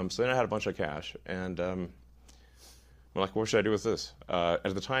 So then I had a bunch of cash, and I'm like, what should I do with this?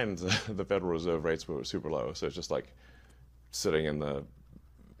 At the time, the Federal Reserve rates were super low, so it's just like sitting in the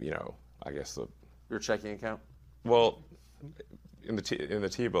I guess Your checking account? well, in the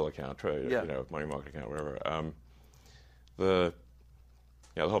T-bill account, Yeah. money market account, whatever. The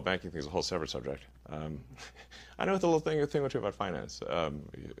whole banking thing is a whole separate subject. I know it's a little thing or two about finance,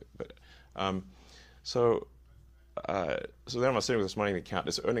 so then I'm sitting with this money in the account.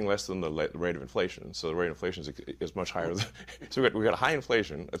 It's earning less than the rate of inflation. So the rate of inflation is much higher. So we got high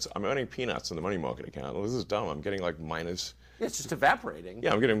inflation. I'm earning peanuts in the money market account. Well, this is dumb. I'm getting like minus. Yeah, it's just evaporating.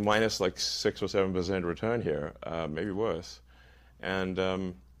 Yeah, I'm getting minus like 6 or 7% return here, maybe worse. And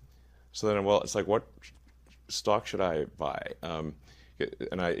so then, well, it's like, what stock should I buy?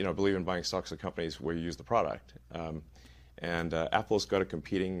 And I believe in buying stocks of companies where you use the product. And Apple's got a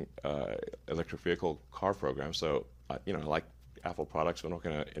competing electric vehicle car program, so I like Apple products. We're not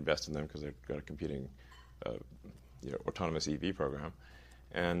going to invest in them because they've got a competing autonomous EV program.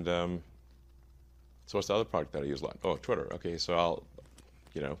 And so what's the other product that I use a lot? Oh, Twitter. Okay, so I'll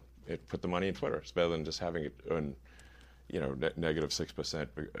put the money in Twitter. It's better than just having it earn negative 6%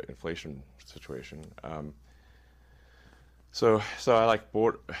 inflation situation. So I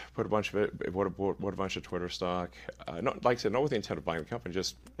bought a bunch of Twitter stock. Not like I said, not with the intent of buying the company.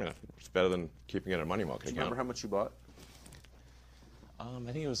 Just it's better than keeping it in a money market account. Do you remember how much you bought? I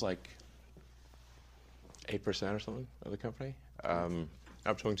think it was like 8% or something of the company. I'm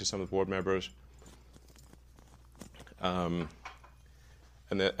talking to some of the board members, and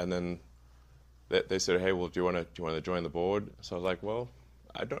then they said, "Hey, well, do you want to join the board?" So I was like, "Well,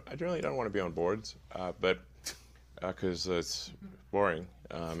 I really don't want to be on boards, but." Because it's boring,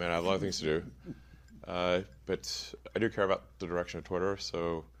 and I have a lot of things to do. But I do care about the direction of Twitter,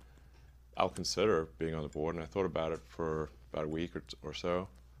 so I'll consider being on the board. And I thought about it for about a week or so.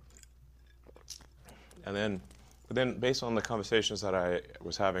 But then, based on the conversations that I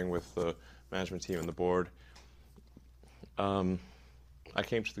was having with the management team and the board, I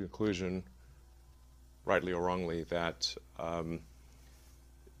came to the conclusion, rightly or wrongly, that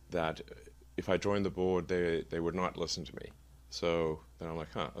if I joined the board, they would not listen to me. So then I'm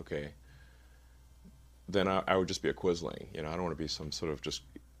like, okay. Then I would just be a quisling. I don't want to be some sort of just,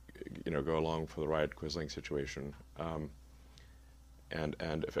 go along for the ride quisling situation, and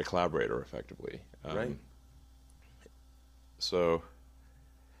if a collaborator effectively. Right. So,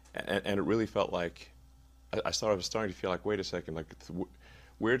 and it really felt like I was starting to feel like, wait a second, like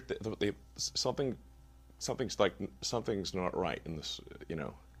weird. Something's not right in this.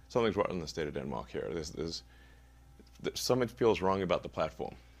 Something's wrong in the state of Denmark here. Something feels wrong about the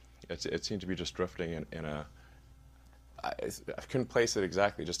platform. It seemed to be just drifting in a. I couldn't place it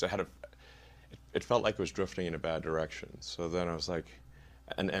exactly. Just it felt like it was drifting in a bad direction. So then I was like,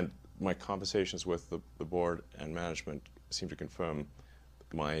 and my conversations with the board and management seemed to confirm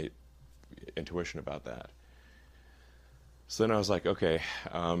my intuition about that. So then I was like, okay.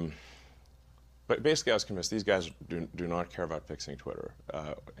 But basically, I was convinced these guys do not care about fixing Twitter,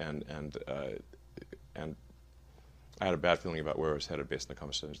 and I had a bad feeling about where I was headed based on the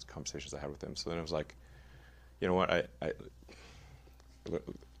conversations I had with them. So then I was like, you know what,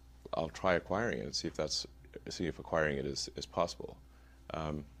 I'll try acquiring it and see if acquiring it is possible.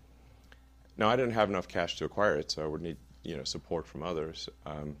 Now I didn't have enough cash to acquire it, so I would need support from others,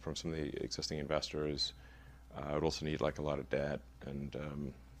 from some of the existing investors. I would also need like a lot of debt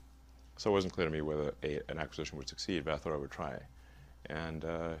and. So it wasn't clear to me whether an acquisition would succeed, but I thought I would try. And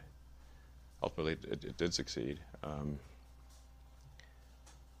ultimately, it did succeed.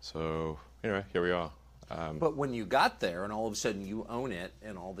 So anyway, here we are. But when you got there, and all of a sudden you own it,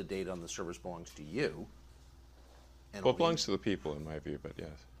 and all the data on the servers belongs to you. And well, it belongs to the people, in my view, but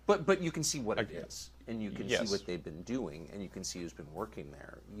yes. But you can see what it is, and you can see what they've been doing, and you can see who's been working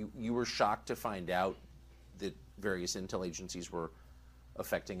there. You were shocked to find out that various intel agencies were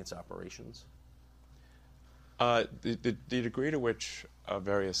affecting its operations? The degree to which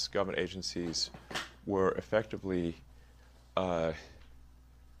various government agencies were effectively had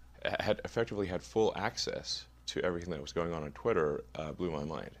full access to everything that was going on Twitter blew my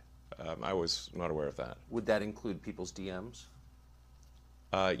mind. I was not aware of that. Would that include people's DMs?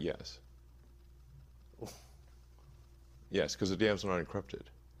 Yes. Yes, because the DMs are not encrypted.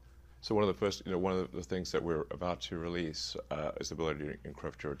 So one of the things that we're about to release is the ability to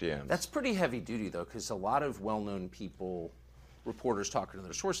encrypt your DMs. That's pretty heavy duty, though, because a lot of well-known people, reporters talking to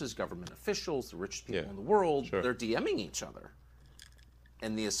their sources, government officials, the richest people in the world, they're DMing each other.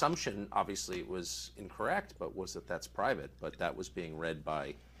 And the assumption, obviously, it was incorrect, but was that that's private, but that was being read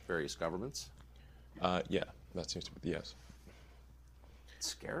by various governments? Yeah, that seems to be, yes. It's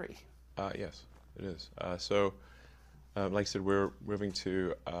scary. Yes, it is. So, like I said, we're moving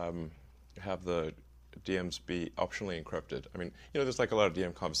to have the DMs be optionally encrypted. I mean, there's like a lot of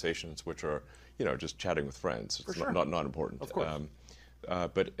DM conversations which are, just chatting with friends. It's not important. Of course.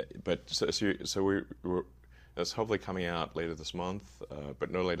 So we're it's hopefully coming out later this month, but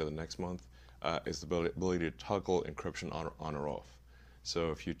no later than next month, is the ability to toggle encryption on or off.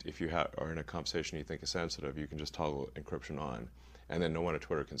 So if you are in a conversation you think is sensitive, you can just toggle encryption on, and then no one at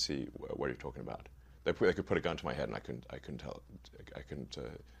Twitter can see what you're talking about. They could put a gun to my head and I couldn't tell. I couldn't.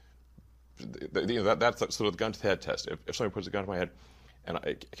 That's sort of the gun to the head test. If somebody puts a gun to my head, and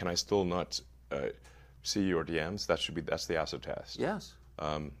can I still not see your DMs? That's the acid test. Yes.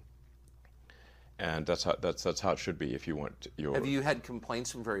 And that's how it should be if you want your. Have you had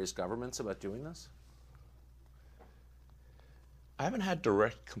complaints from various governments about doing this? I haven't had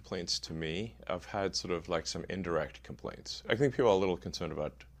direct complaints to me. I've had sort of like some indirect complaints. I think people are a little concerned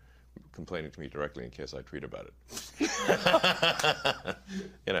about complaining to me directly in case I tweet about it.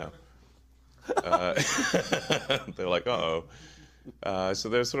 They're like, uh-oh. So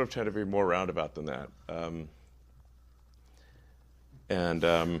they're sort of trying to be more roundabout than that.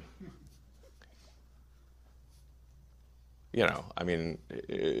 I mean,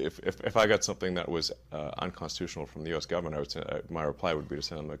 if I got something that was unconstitutional from the U.S. government, I would say, my reply would be to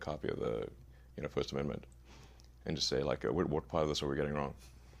send them a copy of the First Amendment and just say, like, what part of this are we getting wrong?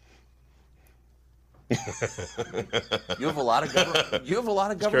 You have a lot of government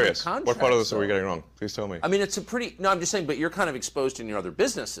contracts. What part of this are we getting wrong? Please tell me. I mean, I'm just saying, but you're kind of exposed in your other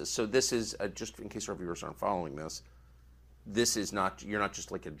businesses. So this is, just in case our viewers aren't following this, you're not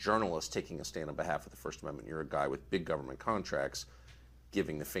just like a journalist taking a stand on behalf of the First Amendment. You're a guy with big government contracts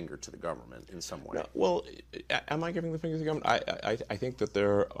giving the finger to the government in some way. No, well, am I giving the finger to the government? I think that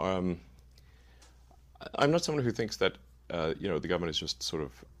there I'm not someone who thinks that, the government is just sort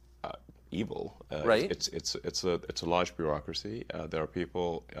of evil. Right. It's a large bureaucracy. There are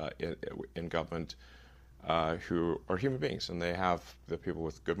people in government who are human beings, and they're people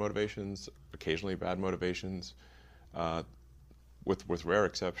with good motivations, occasionally bad motivations. With rare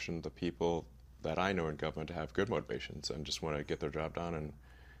exception, the people that I know in government have good motivations and just want to get their job done,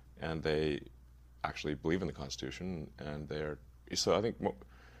 and they actually believe in the Constitution, and so I think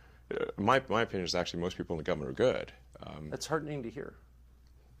my opinion is actually most people in the government are good. That's heartening to hear.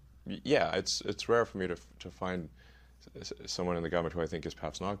 Yeah, it's rare for me to find someone in the government who I think is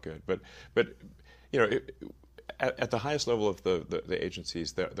perhaps not good, but at the highest level of the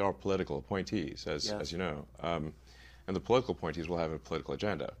agencies, there are political appointees, as you know, and the political appointees will have a political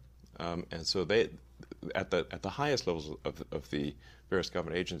agenda, and so they, at the highest levels of the various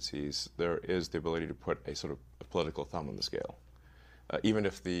government agencies, there is the ability to put a sort of a political thumb on the scale, even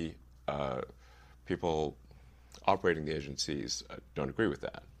if the people operating the agencies don't agree with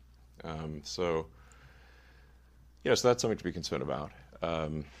that. So that's something to be concerned about.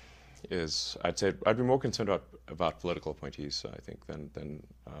 I'd say I'd be more concerned about political appointees, I think, than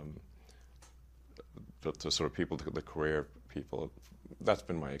the sort of people, the career people. That's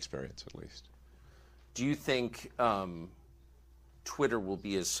been my experience, at least. Do you think Twitter will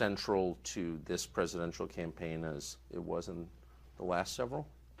be as central to this presidential campaign as it was in the last several?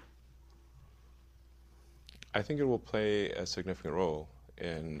 I think it will play a significant role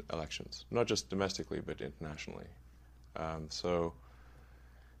in elections, not just domestically, but internationally.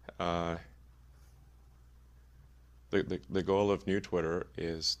 The goal of New Twitter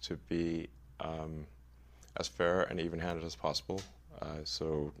is to be as fair and even-handed as possible,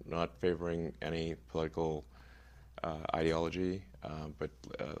 so not favoring any political ideology, but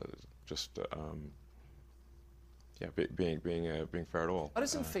just being fair at all. Why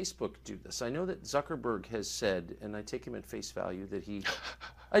doesn't Facebook do this? I know that Zuckerberg has said, and I take him at face value, that he,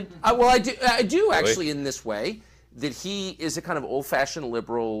 I do actually in this way, that he is a kind of old-fashioned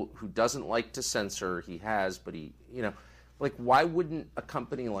liberal who doesn't like to censor. He has, but like, why wouldn't a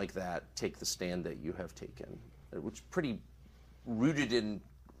company like that take the stand that you have taken, which is pretty rooted in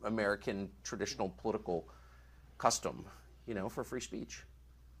American traditional political custom, for free speech?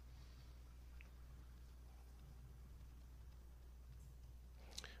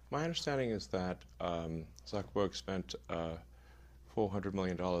 My understanding is that Zuckerberg spent $400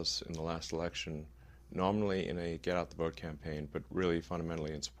 million in the last election, nominally in a get-out-the-vote campaign, but really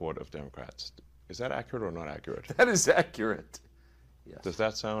fundamentally in support of Democrats. Is that accurate or not accurate? That is accurate. Yes. Does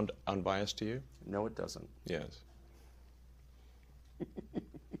that sound unbiased to you? No, it doesn't. Yes.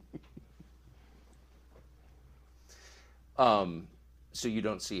 So you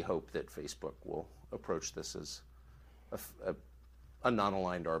don't see hope that Facebook will approach this as a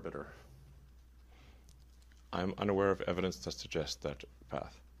non-aligned arbiter? I'm unaware of evidence that suggests that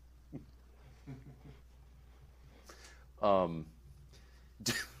path.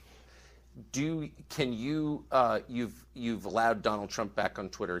 Can you you've allowed Donald Trump back on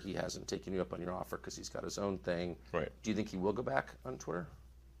Twitter? He hasn't taken you up on your offer because he's got his own thing. Right. Do you think he will go back on Twitter?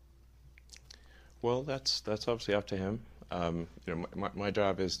 Well, that's obviously up to him. My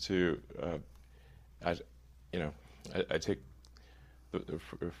job is to, I take the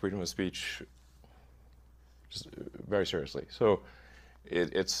freedom of speech just very seriously. So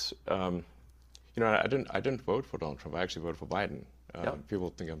it's I didn't vote for Donald Trump. I actually voted for Biden.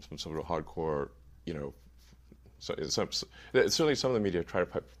 People think I'm some sort of hardcore, certainly some of the media try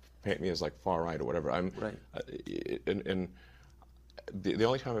to paint me as like far right or whatever. I'm right. And the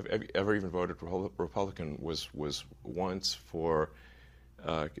only time I've ever even voted Republican was once for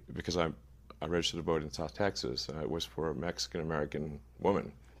because I registered to vote in South Texas. It was for a Mexican American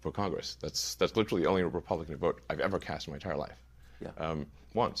woman for Congress. That's literally the only Republican vote I've ever cast in my entire life. Yeah.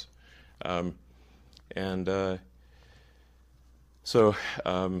 Once. Not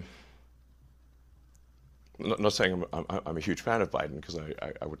saying I'm a huge fan of Biden, because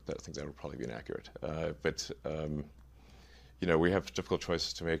I would think that would probably be inaccurate. But we have difficult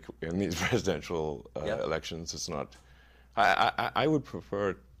choices to make in these presidential elections. It's not. I would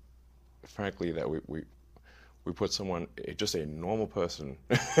prefer, frankly, that we put someone, just a normal person,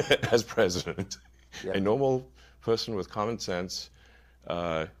 as president, a normal person with common sense,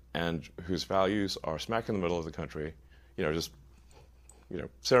 and whose values are smack in the middle of the country,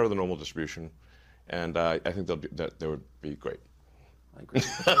 center of the normal distribution, and I think that would be great. I agree.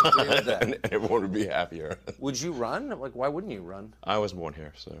 I agree with that. And everyone would be happier. Would you run? Like, why wouldn't you run? I wasn't born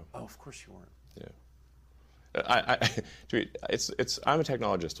here, so. Oh, of course you weren't. Yeah. I'm a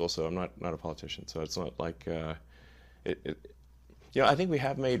technologist also. I'm not a politician, so it's not like I think we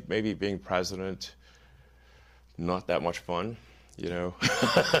have made maybe being president not that much fun, to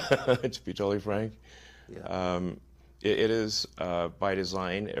be totally frank. Yeah. It is by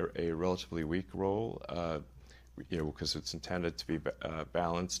design a relatively weak role, because it's intended to be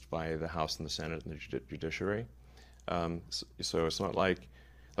balanced by the House and the Senate and the judiciary. So it's not like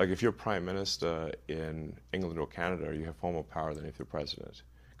if you're prime minister in England or Canada, you have far more power than if you're president,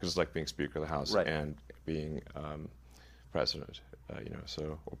 because it's like being Speaker of the House and being president.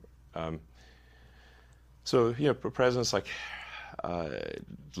 President's like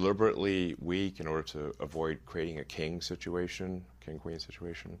deliberately weak in order to avoid creating a king-queen situation,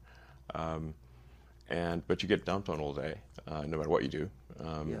 but you get dumped on all day, no matter what you do,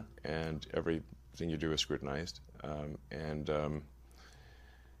 and everything you do is scrutinized, and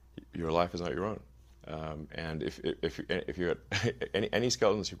your life is not your own. And if you any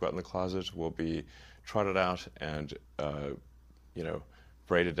skeletons you've got in the closet will be trotted out and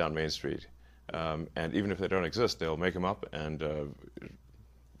paraded down Main Street. And even if they don't exist, they'll make them up and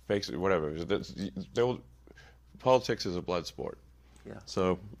fake whatever. Politics is a blood sport. Yeah.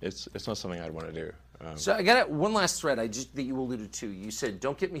 So it's not something I'd want to do. So I got one last thread that you alluded to. You said,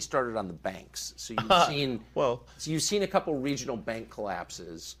 "Don't get me started on the banks." So you've seen a couple regional bank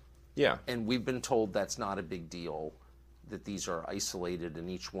collapses. Yeah. And we've been told that's not a big deal, that these are isolated and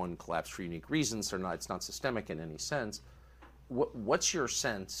each one collapsed for unique reasons. It's not systemic in any sense. What's your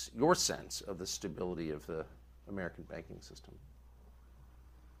sense of the stability of the American banking system?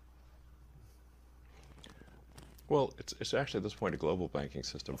 Well, it's actually at this point a global banking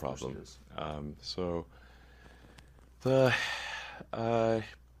system problem. It is. So we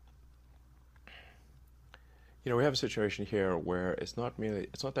have a situation here where it's not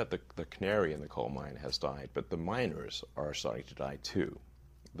that the canary in the coal mine has died, but the miners are starting to die too.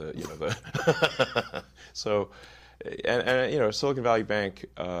 So. And Silicon Valley Bank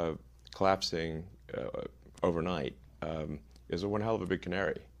collapsing overnight is one hell of a big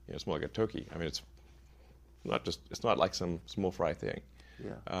canary. It's more like a turkey. I mean, it's not like some small fry thing.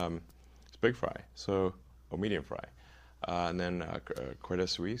 Yeah. It's big fry, or medium fry. And then Credit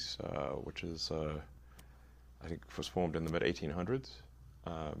Suisse, which is I think was formed in the mid 1800s,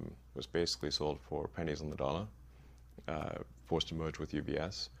 was basically sold for pennies on the dollar, forced to merge with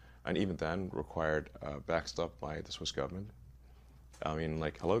UBS. And even then required backstop by the Swiss government. I mean,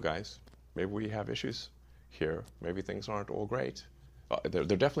 like, hello guys, maybe we have issues here. Maybe things aren't all great. They're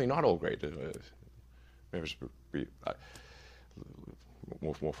definitely not all great. Maybe I should be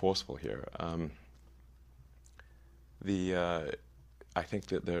more forceful here. I think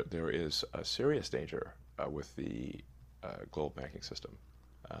that there is a serious danger with the global banking system.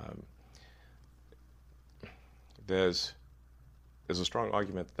 There's a strong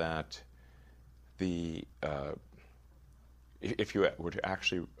argument that if you were to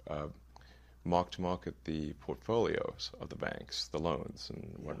actually mark to market the portfolios of the banks, the loans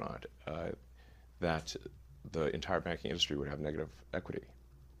and whatnot, that the entire banking industry would have negative equity.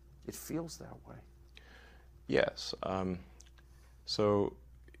 It feels that way. Yes. So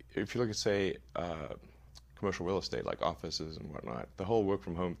if you look at, say, commercial real estate, like offices and whatnot, the whole work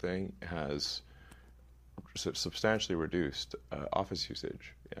from home thing has substantially reduced office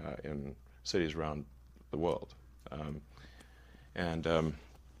usage in cities around the world. I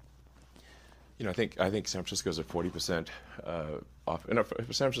think San Francisco is at 40% off. And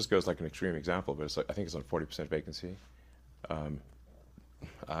San Francisco is like an extreme example, but I think it's on 40% vacancy.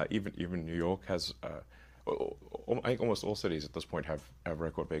 Even New York has. I think almost all cities at this point have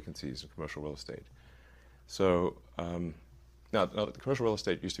record vacancies in commercial real estate. So now, the commercial real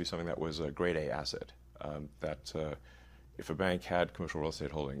estate used to be something that was a grade A asset. That if a bank had commercial real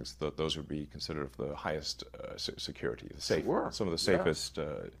estate holdings, those would be considered of the highest security, some of the safest,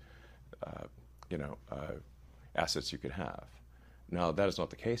 assets you could have. Now that is not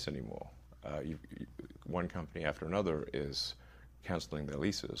the case anymore. One company after another is canceling their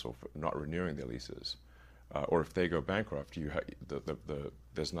leases or not renewing their leases, or if they go bankrupt,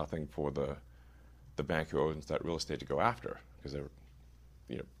 there's nothing for the bank who owns that real estate to go after, because they're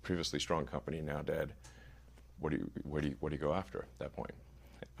previously strong company, now dead. Where do you go after at that point?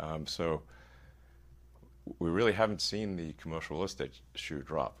 So we really haven't seen the commercial real estate shoe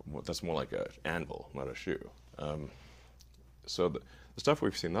drop. That's more like an anvil, not a shoe. So the stuff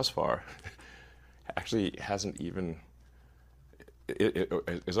we've seen thus far actually hasn't even.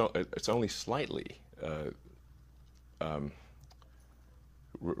 It's only slightly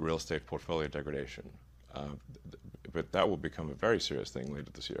real estate portfolio degradation, but that will become a very serious thing later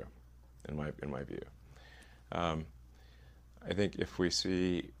this year, in my view. I think if we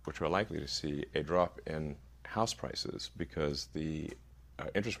see, which we're likely to see, a drop in house prices because the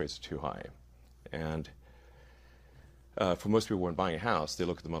interest rates are too high, and for most people when buying a house, they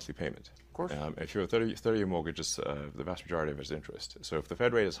look at the monthly payment. Of course. If you're a 30-year mortgage, the vast majority of it is interest. So if the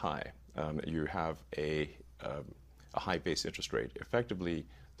Fed rate is high, you have a high base interest rate. Effectively,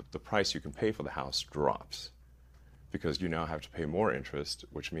 the price you can pay for the house drops because you now have to pay more interest,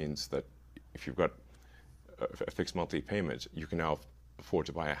 which means that if you've got a fixed monthly payment, you can now afford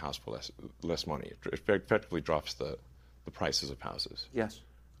to buy a house for less money. It effectively drops the prices of houses. Yes.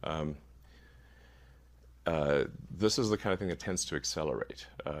 This is the kind of thing that tends to accelerate,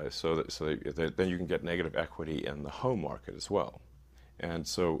 so that then you can get negative equity in the home market as well. And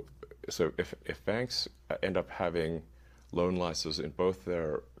so if banks end up having loan losses in both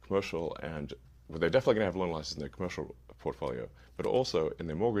their commercial and, well, they're definitely going to have loan losses in their commercial portfolio, but also in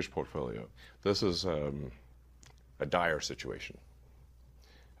their mortgage portfolio, this is a dire situation.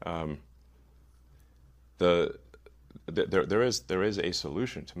 There is a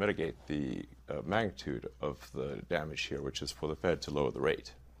solution to mitigate the magnitude of the damage here, which is for the Fed to lower the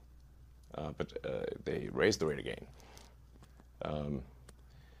rate. But they raised the rate again.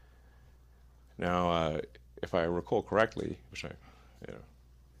 Now, if I recall correctly, which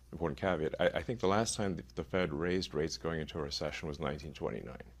important caveat, I think the last time the Fed raised rates going into a recession was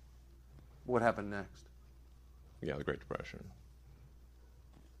 1929. What happened next? Yeah, the Great Depression.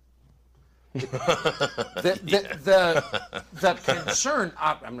 The concern,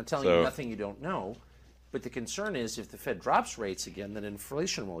 I'm not telling you nothing you don't know, but the concern is if the Fed drops rates again, then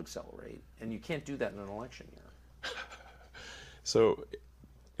inflation will accelerate, and you can't do that in an election year. So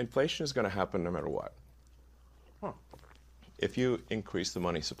inflation is going to happen no matter what. Huh. If you increase the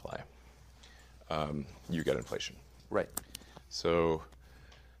money supply, you get inflation. Right. So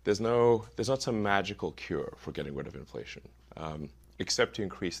there's not some magical cure for getting rid of inflation, except to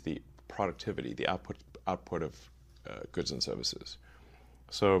increase the productivity, the output of goods and services.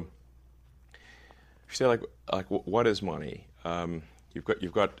 So if you say like what is money?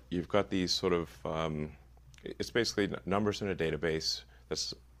 You've got these sort of it's basically numbers in a database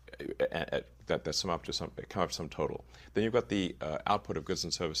that sum up to some total. Then you've got the output of goods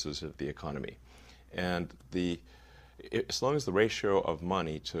and services of the economy, and as long as the ratio of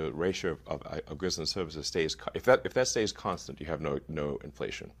money to ratio of goods and services stays, if that stays constant, you have no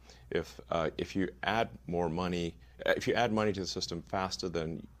inflation. If you add more money, if you add money to the system faster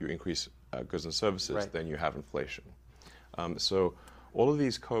than you increase goods and services, right, then you have inflation. So all of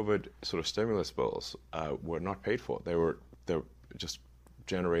these COVID sort of stimulus bills were not paid for. They just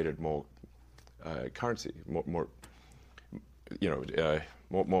generated more currency, more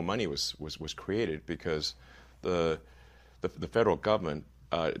money was created because the federal government,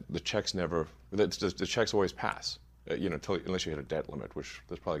 the checks always pass, unless you hit a debt limit, which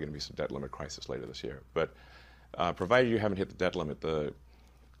there's probably going to be some debt limit crisis later this year. But provided you haven't hit the debt limit, the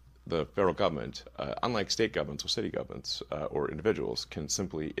federal government, unlike state governments or city governments or individuals, can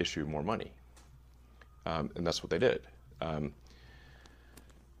simply issue more money, and that's what they did.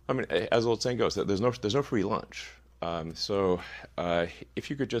 I mean, as the old saying goes, there's no free lunch. So if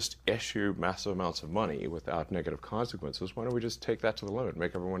you could just issue massive amounts of money without negative consequences, why don't we just take that to the limit,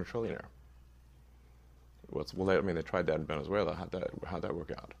 make everyone a trillionaire? They tried that in Venezuela. How'd that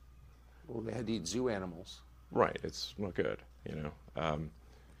work out? Well, they had to eat zoo animals. Right. It's not good. You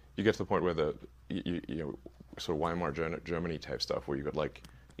get to the point where sort of Weimar Germany type stuff, where you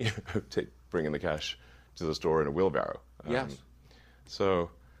could bring in the cash to the store in a wheelbarrow. Yes.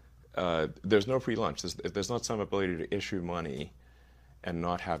 So there's no free lunch. There's not some ability to issue money and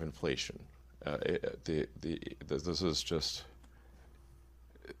not have inflation. This is just,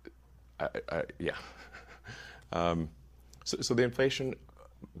 yeah. So the inflation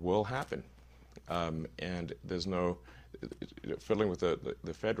will happen, and there's no fiddling with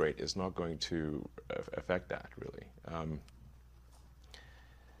the Fed rate is not going to affect that really.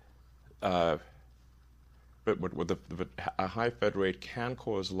 But a high Fed rate can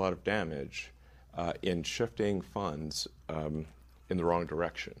cause a lot of damage in shifting funds in the wrong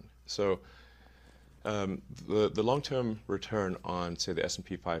direction. So the long-term return on, say, the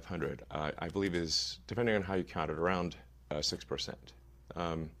S&P 500, I believe is, depending on how you count it, around 6%.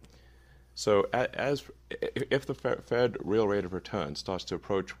 So if the Fed real rate of return starts to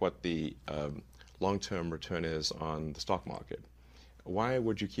approach what the long-term return is on the stock market, why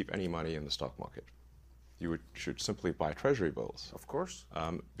would you keep any money in the stock market? You should simply buy treasury bills. Of course.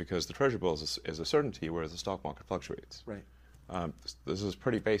 Because the treasury bills is a certainty, whereas the stock market fluctuates. Right. This is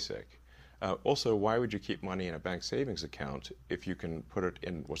pretty basic. Also, why would you keep money in a bank savings account if you can put it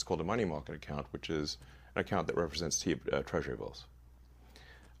in what's called a money market account, which is an account that represents treasury bills?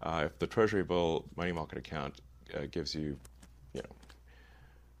 If the treasury bill money market account gives you,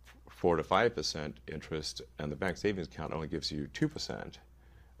 4 to 5% interest, and the bank savings account only gives you 2%,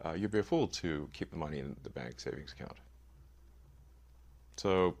 you'd be a fool to keep the money in the bank savings account.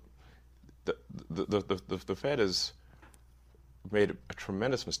 So the Fed has made a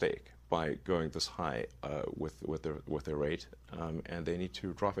tremendous mistake by going this high with their rate, and they need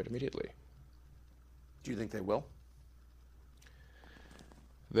to drop it immediately. Do you think they will?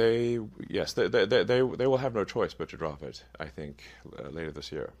 Yes, they will have no choice but to drop it, I think, later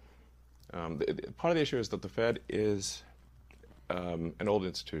this year. Part of the issue is that the Fed is an old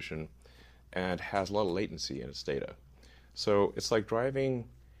institution and has a lot of latency in its data. So it's like driving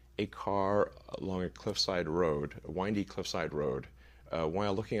a car along a cliffside road, a windy cliffside road,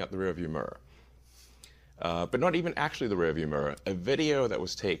 while looking at the rearview mirror. But not even actually the rearview mirror, a video that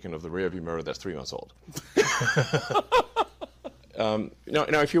was taken of the rearview mirror that's 3 months old. Now,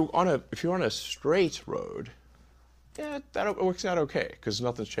 if you're on a straight road, yeah, that works out okay because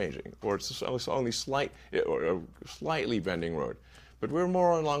nothing's changing, or it's only slightly bending road. But we're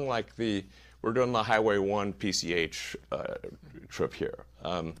more along we're doing the Highway 1 PCH trip here,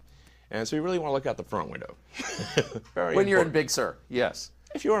 and so you really want to look out the front window. When you're in Big Sur, yes.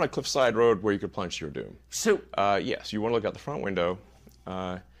 If you're on a cliffside road where you could plunge to your doom, so yes, you want to look out the front window.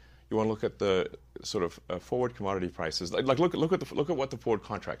 You want to look at the sort of forward commodity prices. Look at what the forward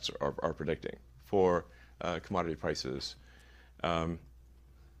contracts are predicting for commodity prices, and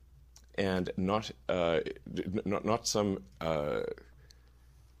not some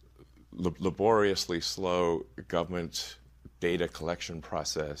laboriously slow government data collection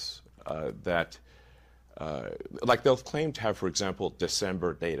process that. They'll claim to have, for example,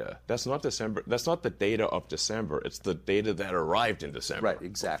 December data. That's not December. That's not the data of December. It's the data that arrived in December. Right.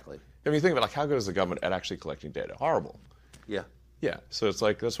 Exactly. I mean, you think about how good is the government at actually collecting data? Horrible. Yeah. Yeah. So it's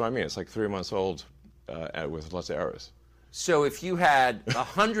that's what I mean. It's like 3 months old with lots of errors. So if you had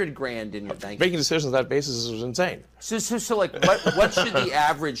 $100,000 in your bank, making decisions on that basis is insane. So like, what should the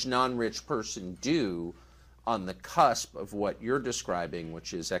average non-rich person do on the cusp of what you're describing,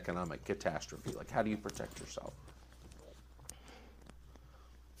 which is economic catastrophe? Like, how do you protect yourself?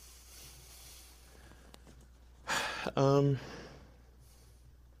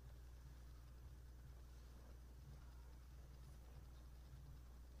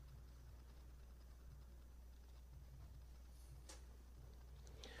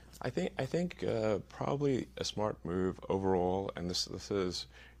 I think probably a smart move overall, and this is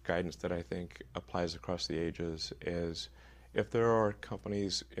guidance that I think applies across the ages, is if there are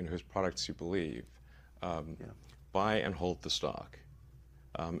companies in whose products you believe, buy and hold the stock,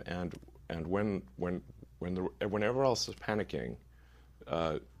 and when everyone else is panicking,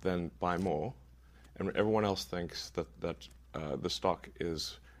 then buy more, and when everyone else thinks that the stock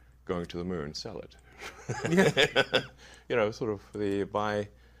is going to the moon, sell it. Sort of the buy.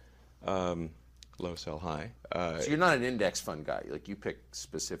 Low, sell high. So you're not an index fund guy. Like, you pick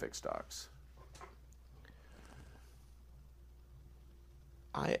specific stocks.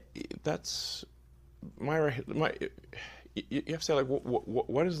 That's my you have to say, like,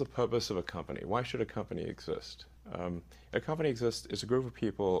 what is the purpose of a company? Why should a company exist? A company exists is a group of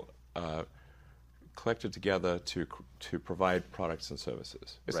people collected together to provide products and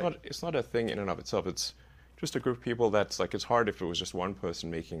services. It's not a thing in and of itself. It's just a group of people that's like, it's hard if it was just one person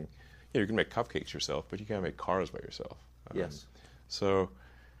making, you can make cupcakes yourself, but you can't make cars by yourself. Yes. So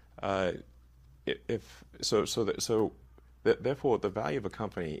therefore, the value of a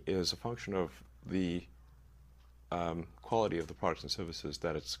company is a function of the quality of the products and services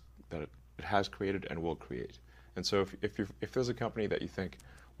that it has created and will create. And so if there's a company that you think,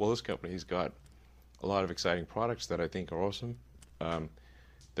 well, this company's got a lot of exciting products that I think are awesome,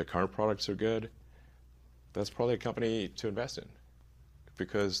 their current products are good, that's probably a company to invest in,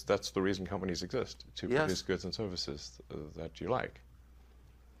 because that's the reason companies exist, to produce goods and services that you like.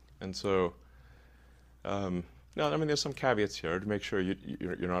 And so, no, I mean, there's some caveats here to make sure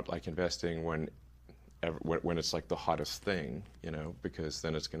you're not like investing when it's like the hottest thing, because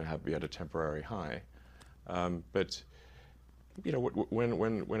then it's going to be at a temporary high. But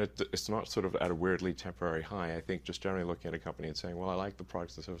when it's not sort of at a weirdly temporary high, I think just generally looking at a company and saying, well, I like the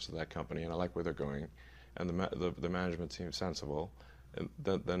products and services of that company, and I like where they're going, and the management seems sensible, and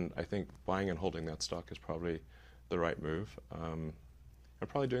then I think buying and holding that stock is probably the right move. I'm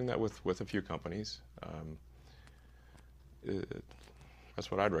probably doing that with a few companies.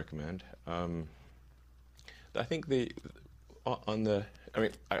 That's what I'd recommend. I think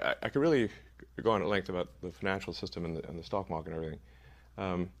I could really go on at length about the financial system and the stock market and everything.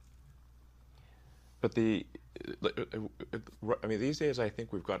 But these days I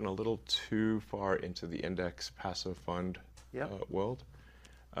think we've gotten a little too far into the index passive fund world.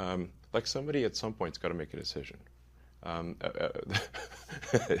 Like, somebody at some point's got to make a decision. I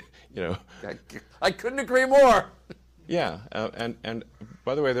couldn't agree more. Yeah, and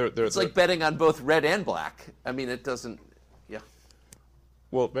by the way, it's like betting on both red and black. I mean, it doesn't. Yeah.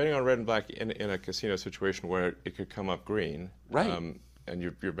 Well, betting on red and black in a casino situation where it could come up green, right? And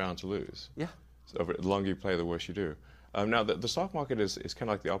you're bound to lose. Yeah. So the longer you play, the worse you do. Now, the stock market is kind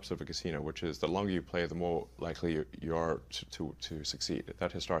of like the opposite of a casino, which is the longer you play, the more likely you are to succeed.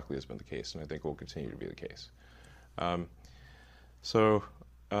 That historically has been the case, and I think will continue to be the case.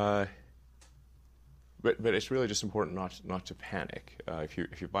 But it's really just important not to panic. If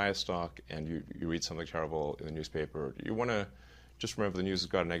you buy a stock and you read something terrible in the newspaper, you want to just remember the news has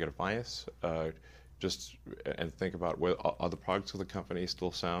got a negative bias. And think about, are the products of the company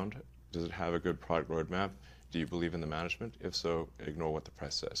still sound? Does it have a good product roadmap? Do you believe in the management? If so, ignore what the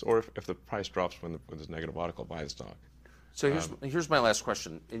press says. Or if the price drops when there's a negative article, buy the stock. So here's my last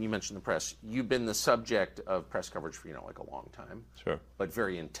question, and you mentioned the press. You've been the subject of press coverage for like a long time. Sure. But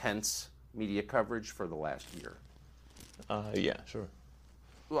very intense media coverage for the last year. Yeah, sure.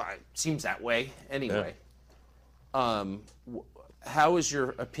 Well, it seems that way anyway. Yeah. How has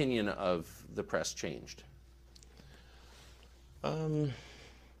your opinion of the press changed? Well,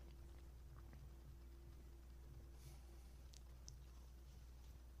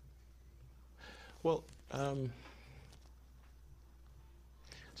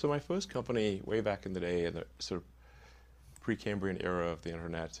 so my first company, way back in the day, in the sort of pre-Cambrian era of the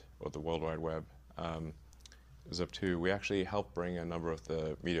internet or the World Wide Web, was up to, we actually helped bring a number of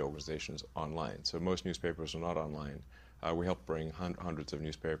the media organizations online. So most newspapers are not online. We helped bring hundreds of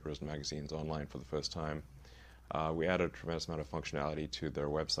newspapers and magazines online for the first time. We added a tremendous amount of functionality to their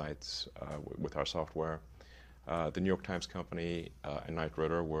websites with our software. The New York Times Company and Knight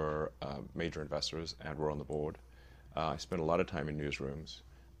Ridder were major investors and were on the board. I spent a lot of time in newsrooms,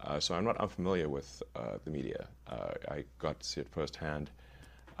 so I'm not unfamiliar with the media. I got to see it firsthand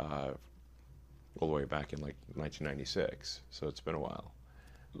all the way back in like 1996, so it's been a while.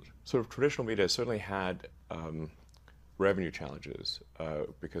 Sort of traditional media certainly had revenue challenges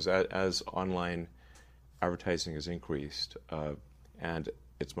because as online advertising has increased and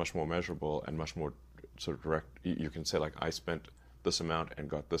it's much more measurable and much more sort of direct, you can say, like, I spent this amount and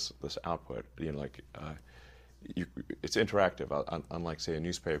got this output. It's interactive, unlike, say, a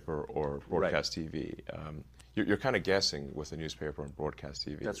newspaper or broadcast TV. You're kind of guessing with a newspaper and broadcast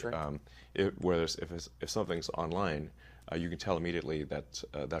TV. That's right. Whereas if something's online, you can tell immediately that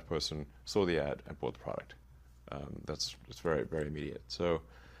that person saw the ad and bought the product. It's very, very immediate. So,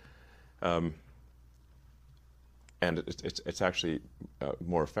 and it's actually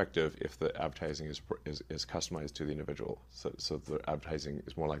more effective if the advertising is customized to the individual. So the advertising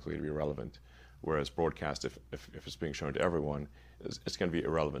is more likely to be relevant. Whereas broadcast, if it's being shown to everyone, it's going to be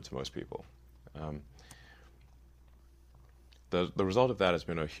irrelevant to most people. The result of that has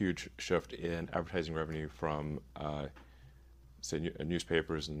been a huge shift in advertising revenue from say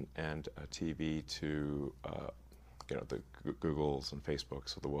newspapers and TV to the Googles and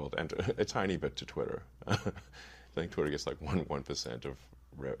Facebooks of the world, and a tiny bit to Twitter. I think Twitter gets like 1% of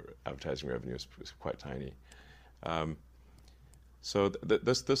advertising revenue. Is quite tiny. So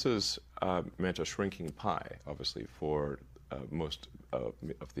this is meant a shrinking pie, obviously, for most of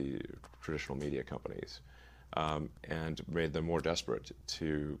the traditional media companies, and made them more desperate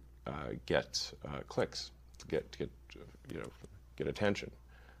to get clicks, to get attention,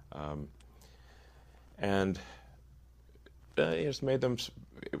 and it's made them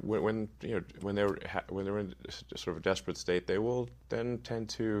when they're in sort of a desperate state, they will then tend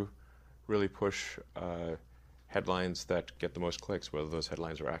to really push headlines that get the most clicks, whether those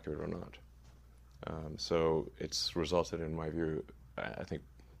headlines are accurate or not. So it's resulted, in my view, I think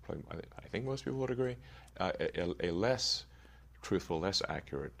most people would agree, a less truthful, less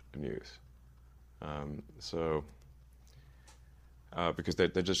accurate news. Because they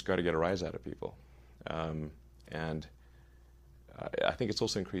just got to get a rise out of people, and I think it's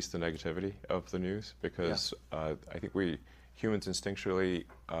also increased the negativity of the news, because I think humans instinctually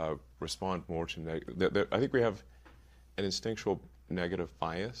respond more to I think we have an instinctual negative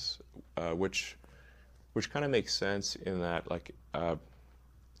bias, which kind of makes sense in that, like,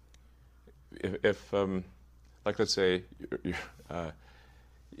 if like, let's say,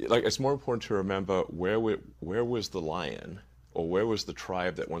 like, it's more important to remember where was the lion, or where was the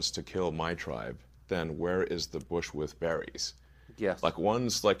tribe that wants to kill my tribe, than where is the bush with berries. Yes. Like,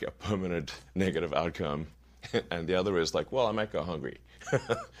 one's like a permanent negative outcome, and the other is like, well, I might go hungry.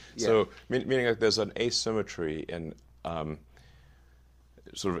 So, meaning like there's an asymmetry in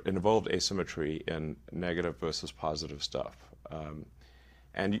sort of involved asymmetry in negative versus positive stuff.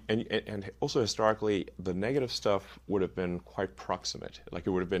 And also historically, the negative stuff would have been quite proximate, like it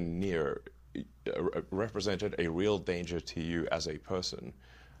would have been near, represented a real danger to you as a person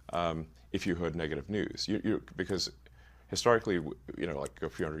if you heard negative news. Because historically, like a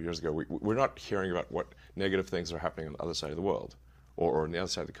few hundred years ago, we're not hearing about what negative things are happening on the other side of the world, or on the other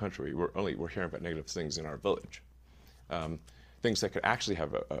side of the country. We're hearing about negative things in our village, things that could actually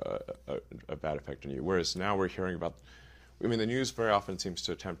have a bad effect on you. Whereas now we're hearing about, the news very often seems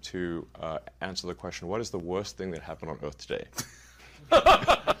to attempt to answer the question, what is the worst thing that happened on Earth today?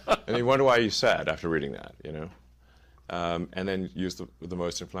 And you wonder why you're sad after reading that, and then use the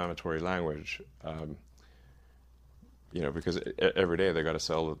most inflammatory language, because every day they got to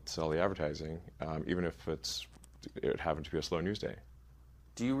sell the advertising, even if it happened to be a slow news day.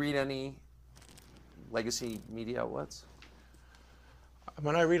 Do you read any legacy media outlets?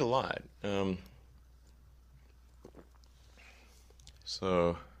 I read a lot. I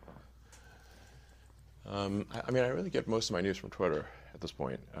really get most of my news from Twitter at this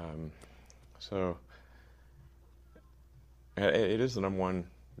point. It is the number one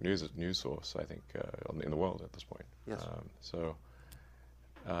news source, I think, in the world at this point. Yes.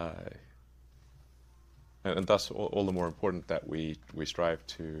 And thus all the more important that we strive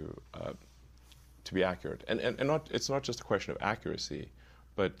to be accurate. And it's not just a question of accuracy,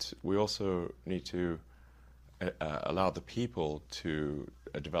 but we also need to allow the people to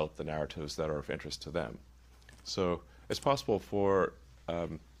develop the narratives that are of interest to them. So it's possible for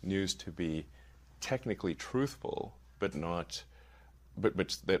news to be technically truthful, but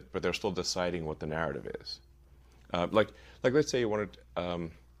they're still deciding what the narrative is. Like let's say you wanted,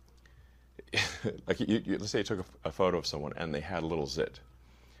 let's say you took a photo of someone and they had a little zit.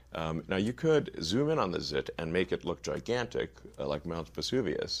 Now you could zoom in on the zit and make it look gigantic, like Mount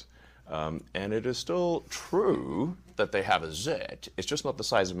Vesuvius. And it is still true that they have a zit. It's just not the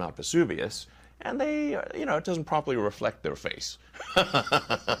size of Mount Vesuvius, and they, it doesn't properly reflect their face.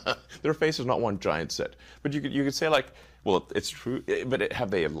 Their face is not one giant zit. But you could say, like, well, it's true, but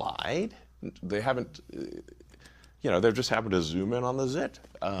have they lied? They haven't. They've just happened to zoom in on the zit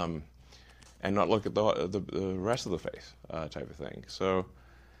and not look at the rest of the face, type of thing. So,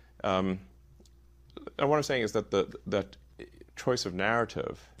 what I'm saying is that that choice of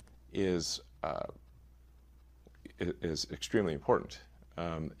narrative is extremely important,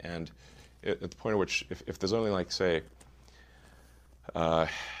 and at the point at which, if there's only, like, say,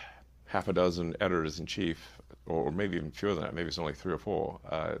 half a dozen editors-in-chief, or maybe even fewer than that, maybe it's only 3 or 4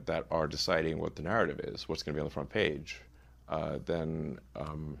 that are deciding what the narrative is, what's going to be on the front page, then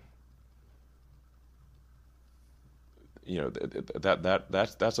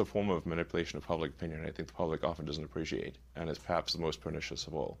that's a form of manipulation of public opinion. I think the public often doesn't appreciate, and it's perhaps the most pernicious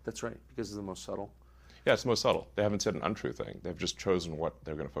of all. That's right, because it's the most subtle. Yeah, it's the most subtle. They haven't said an untrue thing. They've just chosen what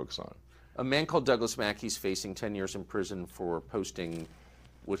they're going to focus on. A man called Douglas Mackey's facing 10 years in prison for posting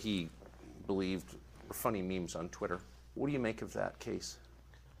what he believed were funny memes on Twitter. What do you make of that case?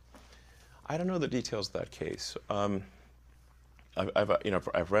 I don't know the details of that case. I've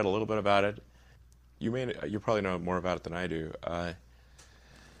read a little bit about it. You probably know more about it than I do. But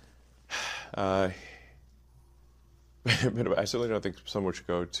I certainly don't think someone should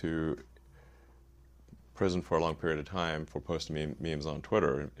go to prison for a long period of time for posting memes on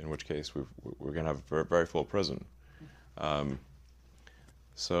Twitter. In which case, we're going to have a very, very full prison. And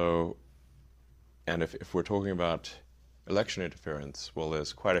if we're talking about election interference, well,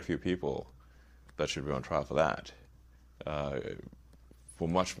 there's quite a few people that should be on trial for that,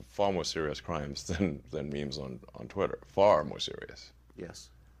 for far more serious crimes than memes on Twitter. Far more serious.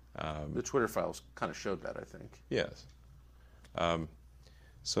 Yes. The Twitter files kind of showed that, I think. Yes.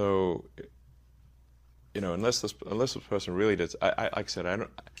 So, unless this person really did, like I said,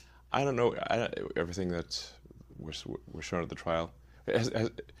 I don't know everything that was shown at the trial.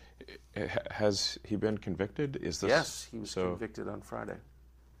 Has he been convicted? Is this? Yes, he was convicted on Friday.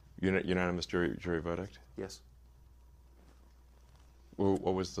 Unanimous jury verdict? Yes.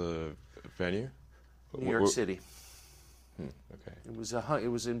 What was the venue? New York City. Okay. It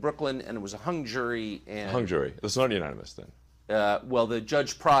was in Brooklyn, and it was a hung jury. Hung jury. It's not unanimous then. Well, the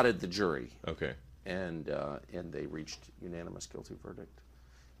judge prodded the jury. Okay. And they reached unanimous guilty verdict.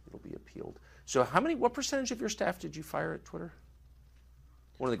 It'll be appealed. So, what percentage of your staff did you fire at Twitter?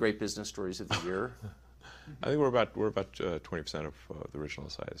 One of the great business stories of the year. I think we're about 20% of the original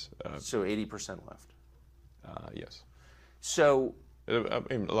size. So 80% left. Yes. So. I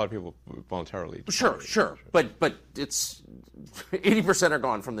mean, a lot of people voluntarily. Sure. But it's 80% are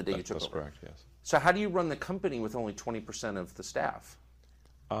gone from the day you took over. That's correct. Yes. So how do you run the company with only 20% of the staff?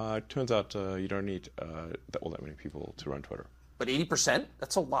 It turns out you don't need that many people to run Twitter. But 80%?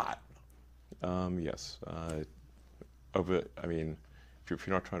 That's a lot. Yes. If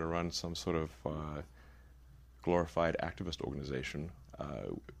you're not trying to run some sort of glorified activist organization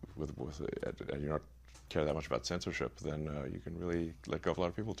and you're not care that much about censorship, then you can really let go of a lot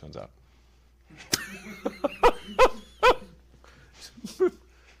of people, it turns out.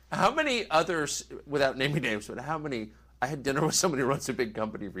 How many others, without naming names, but I had dinner with somebody who runs a big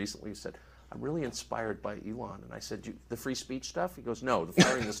company recently who said, I'm really inspired by Elon. And I said, the free speech stuff? He goes, no, the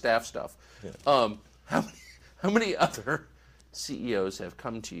firing the staff stuff. Yeah. How many other CEOs have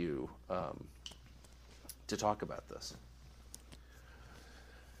come to you to talk about this?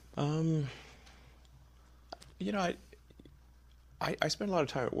 I spend a lot of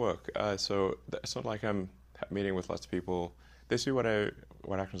time at work, so it's not like I'm meeting with lots of people. They see what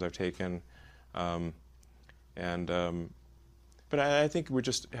actions I've taken, but I think we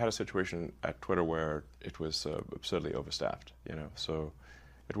just had a situation at Twitter where it was absurdly overstaffed. So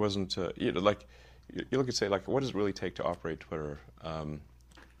it wasn't you look at say what does it really take to operate Twitter?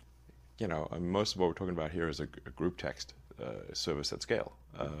 Most of what we're talking about here is a group text service at scale.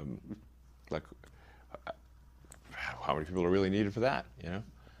 How many people are really needed for that?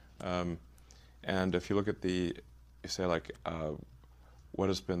 And if you look at what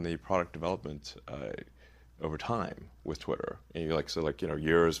has been the product development over time with Twitter, and you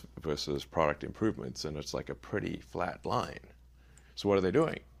years versus product improvements, and it's like a pretty flat line. So what are they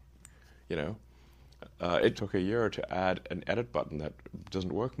doing? It took a year to add an edit button that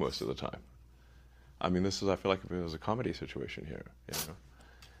doesn't work most of the time. I mean, I feel like it was a comedy situation here.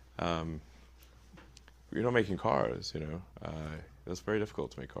 You're not making cars, it's very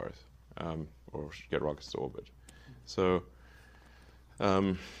difficult to make cars or get rockets to orbit. So,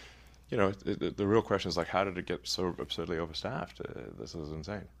 the real question is how did it get so absurdly overstaffed? This is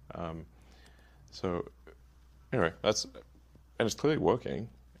insane. So, anyway, and it's clearly working.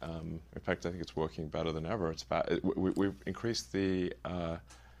 In fact, I think it's working better than ever. We've increased the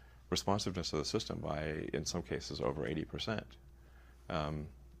responsiveness of the system by, in some cases, over 80%.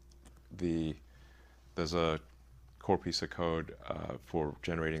 There's a core piece of code for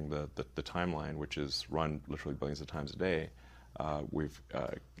generating the timeline, which is run literally billions of times a day. We've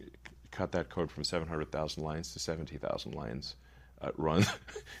cut that code from 700,000 lines to 70,000 lines run.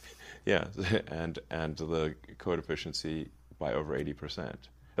 Yeah, and the code efficiency by over 80%.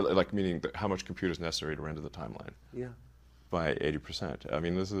 Meaning how much compute is necessary to render the timeline. Yeah. By 80%. I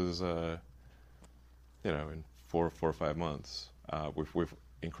mean, this is in 4 or 5 months, we've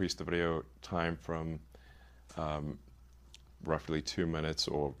increased the video time from roughly 2 minutes,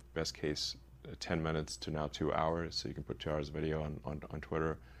 or best case 10 minutes, to now 2 hours. So you can put 2 hours of video on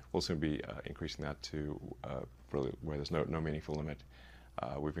Twitter. We'll soon be increasing that to really where there's no meaningful limit.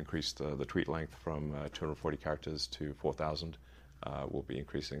 We've increased the tweet length from 240 characters to 4,000. We'll be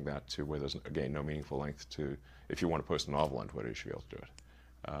increasing that to where there's, again, no meaningful length to, if you want to post a novel on Twitter, you should be able to do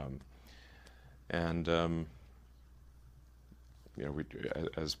it.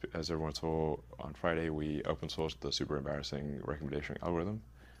 as everyone saw on Friday, we open sourced the super embarrassing recommendation algorithm,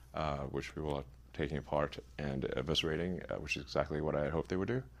 which people are taking apart and eviscerating, which is exactly what I had hoped they would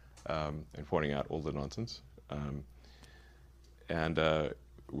do, and pointing out all the nonsense. And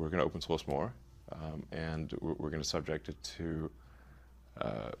we're going to open source more, and we're going to subject it to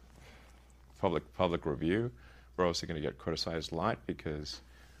public review. We're also going to get criticized a lot because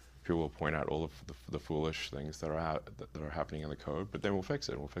people will point out all of the foolish things that are happening in the code, but then we'll fix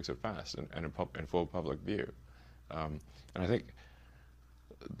it. We'll fix it fast and in full public view. And I think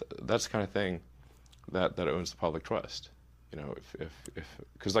that's the kind of thing that owns the public trust.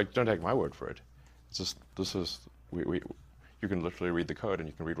 Because don't take my word for it. It's just you can literally read the code and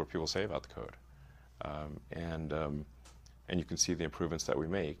you can read what people say about the code, and you can see the improvements that we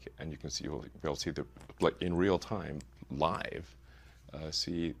make, and you'll be able to see in real time, live,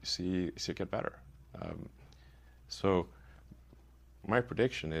 see it get better. So my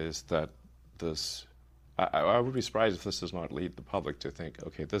prediction is that I would be surprised if this does not lead the public to think,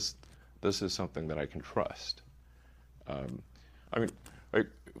 okay, this is something that I can trust. I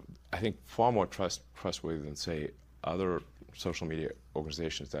think far more trustworthy than, say, other social media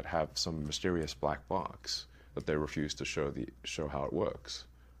organizations that have some mysterious black box that they refuse to show how it works.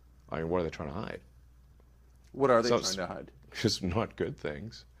 What are they trying to hide? What are they trying to hide? Just not good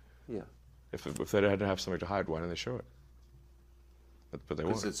things. Yeah. If they had to have something to hide, why don't they show it? But they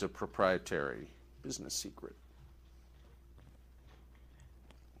won't. Because it's a proprietary business secret.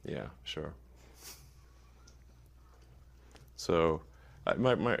 Yeah, sure. So,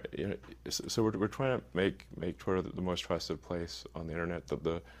 so we're trying to make Twitter the most trusted place on the internet,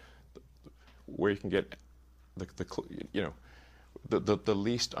 where you can get the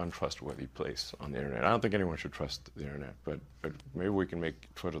least untrustworthy place on the internet. I don't think anyone should trust the internet, but maybe we can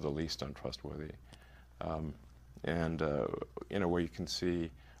make Twitter the least untrustworthy, where you can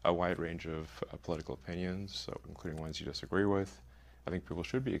see a wide range of political opinions, so including ones you disagree with. I think people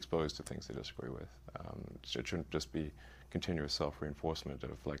should be exposed to things they disagree with. It shouldn't just be continuous self-reinforcement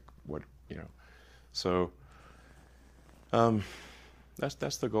of So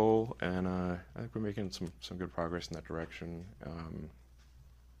that's the goal, and I think we're making some good progress in that direction.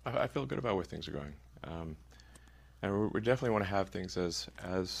 I feel good about where things are going, and we definitely want to have things as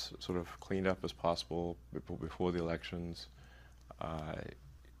sort of cleaned up as possible before the elections.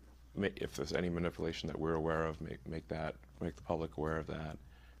 If there's any manipulation that we're aware of, make the public aware of that,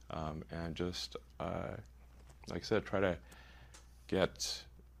 and just like I said, try to get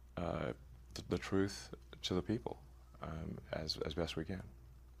the truth to the people as best we can.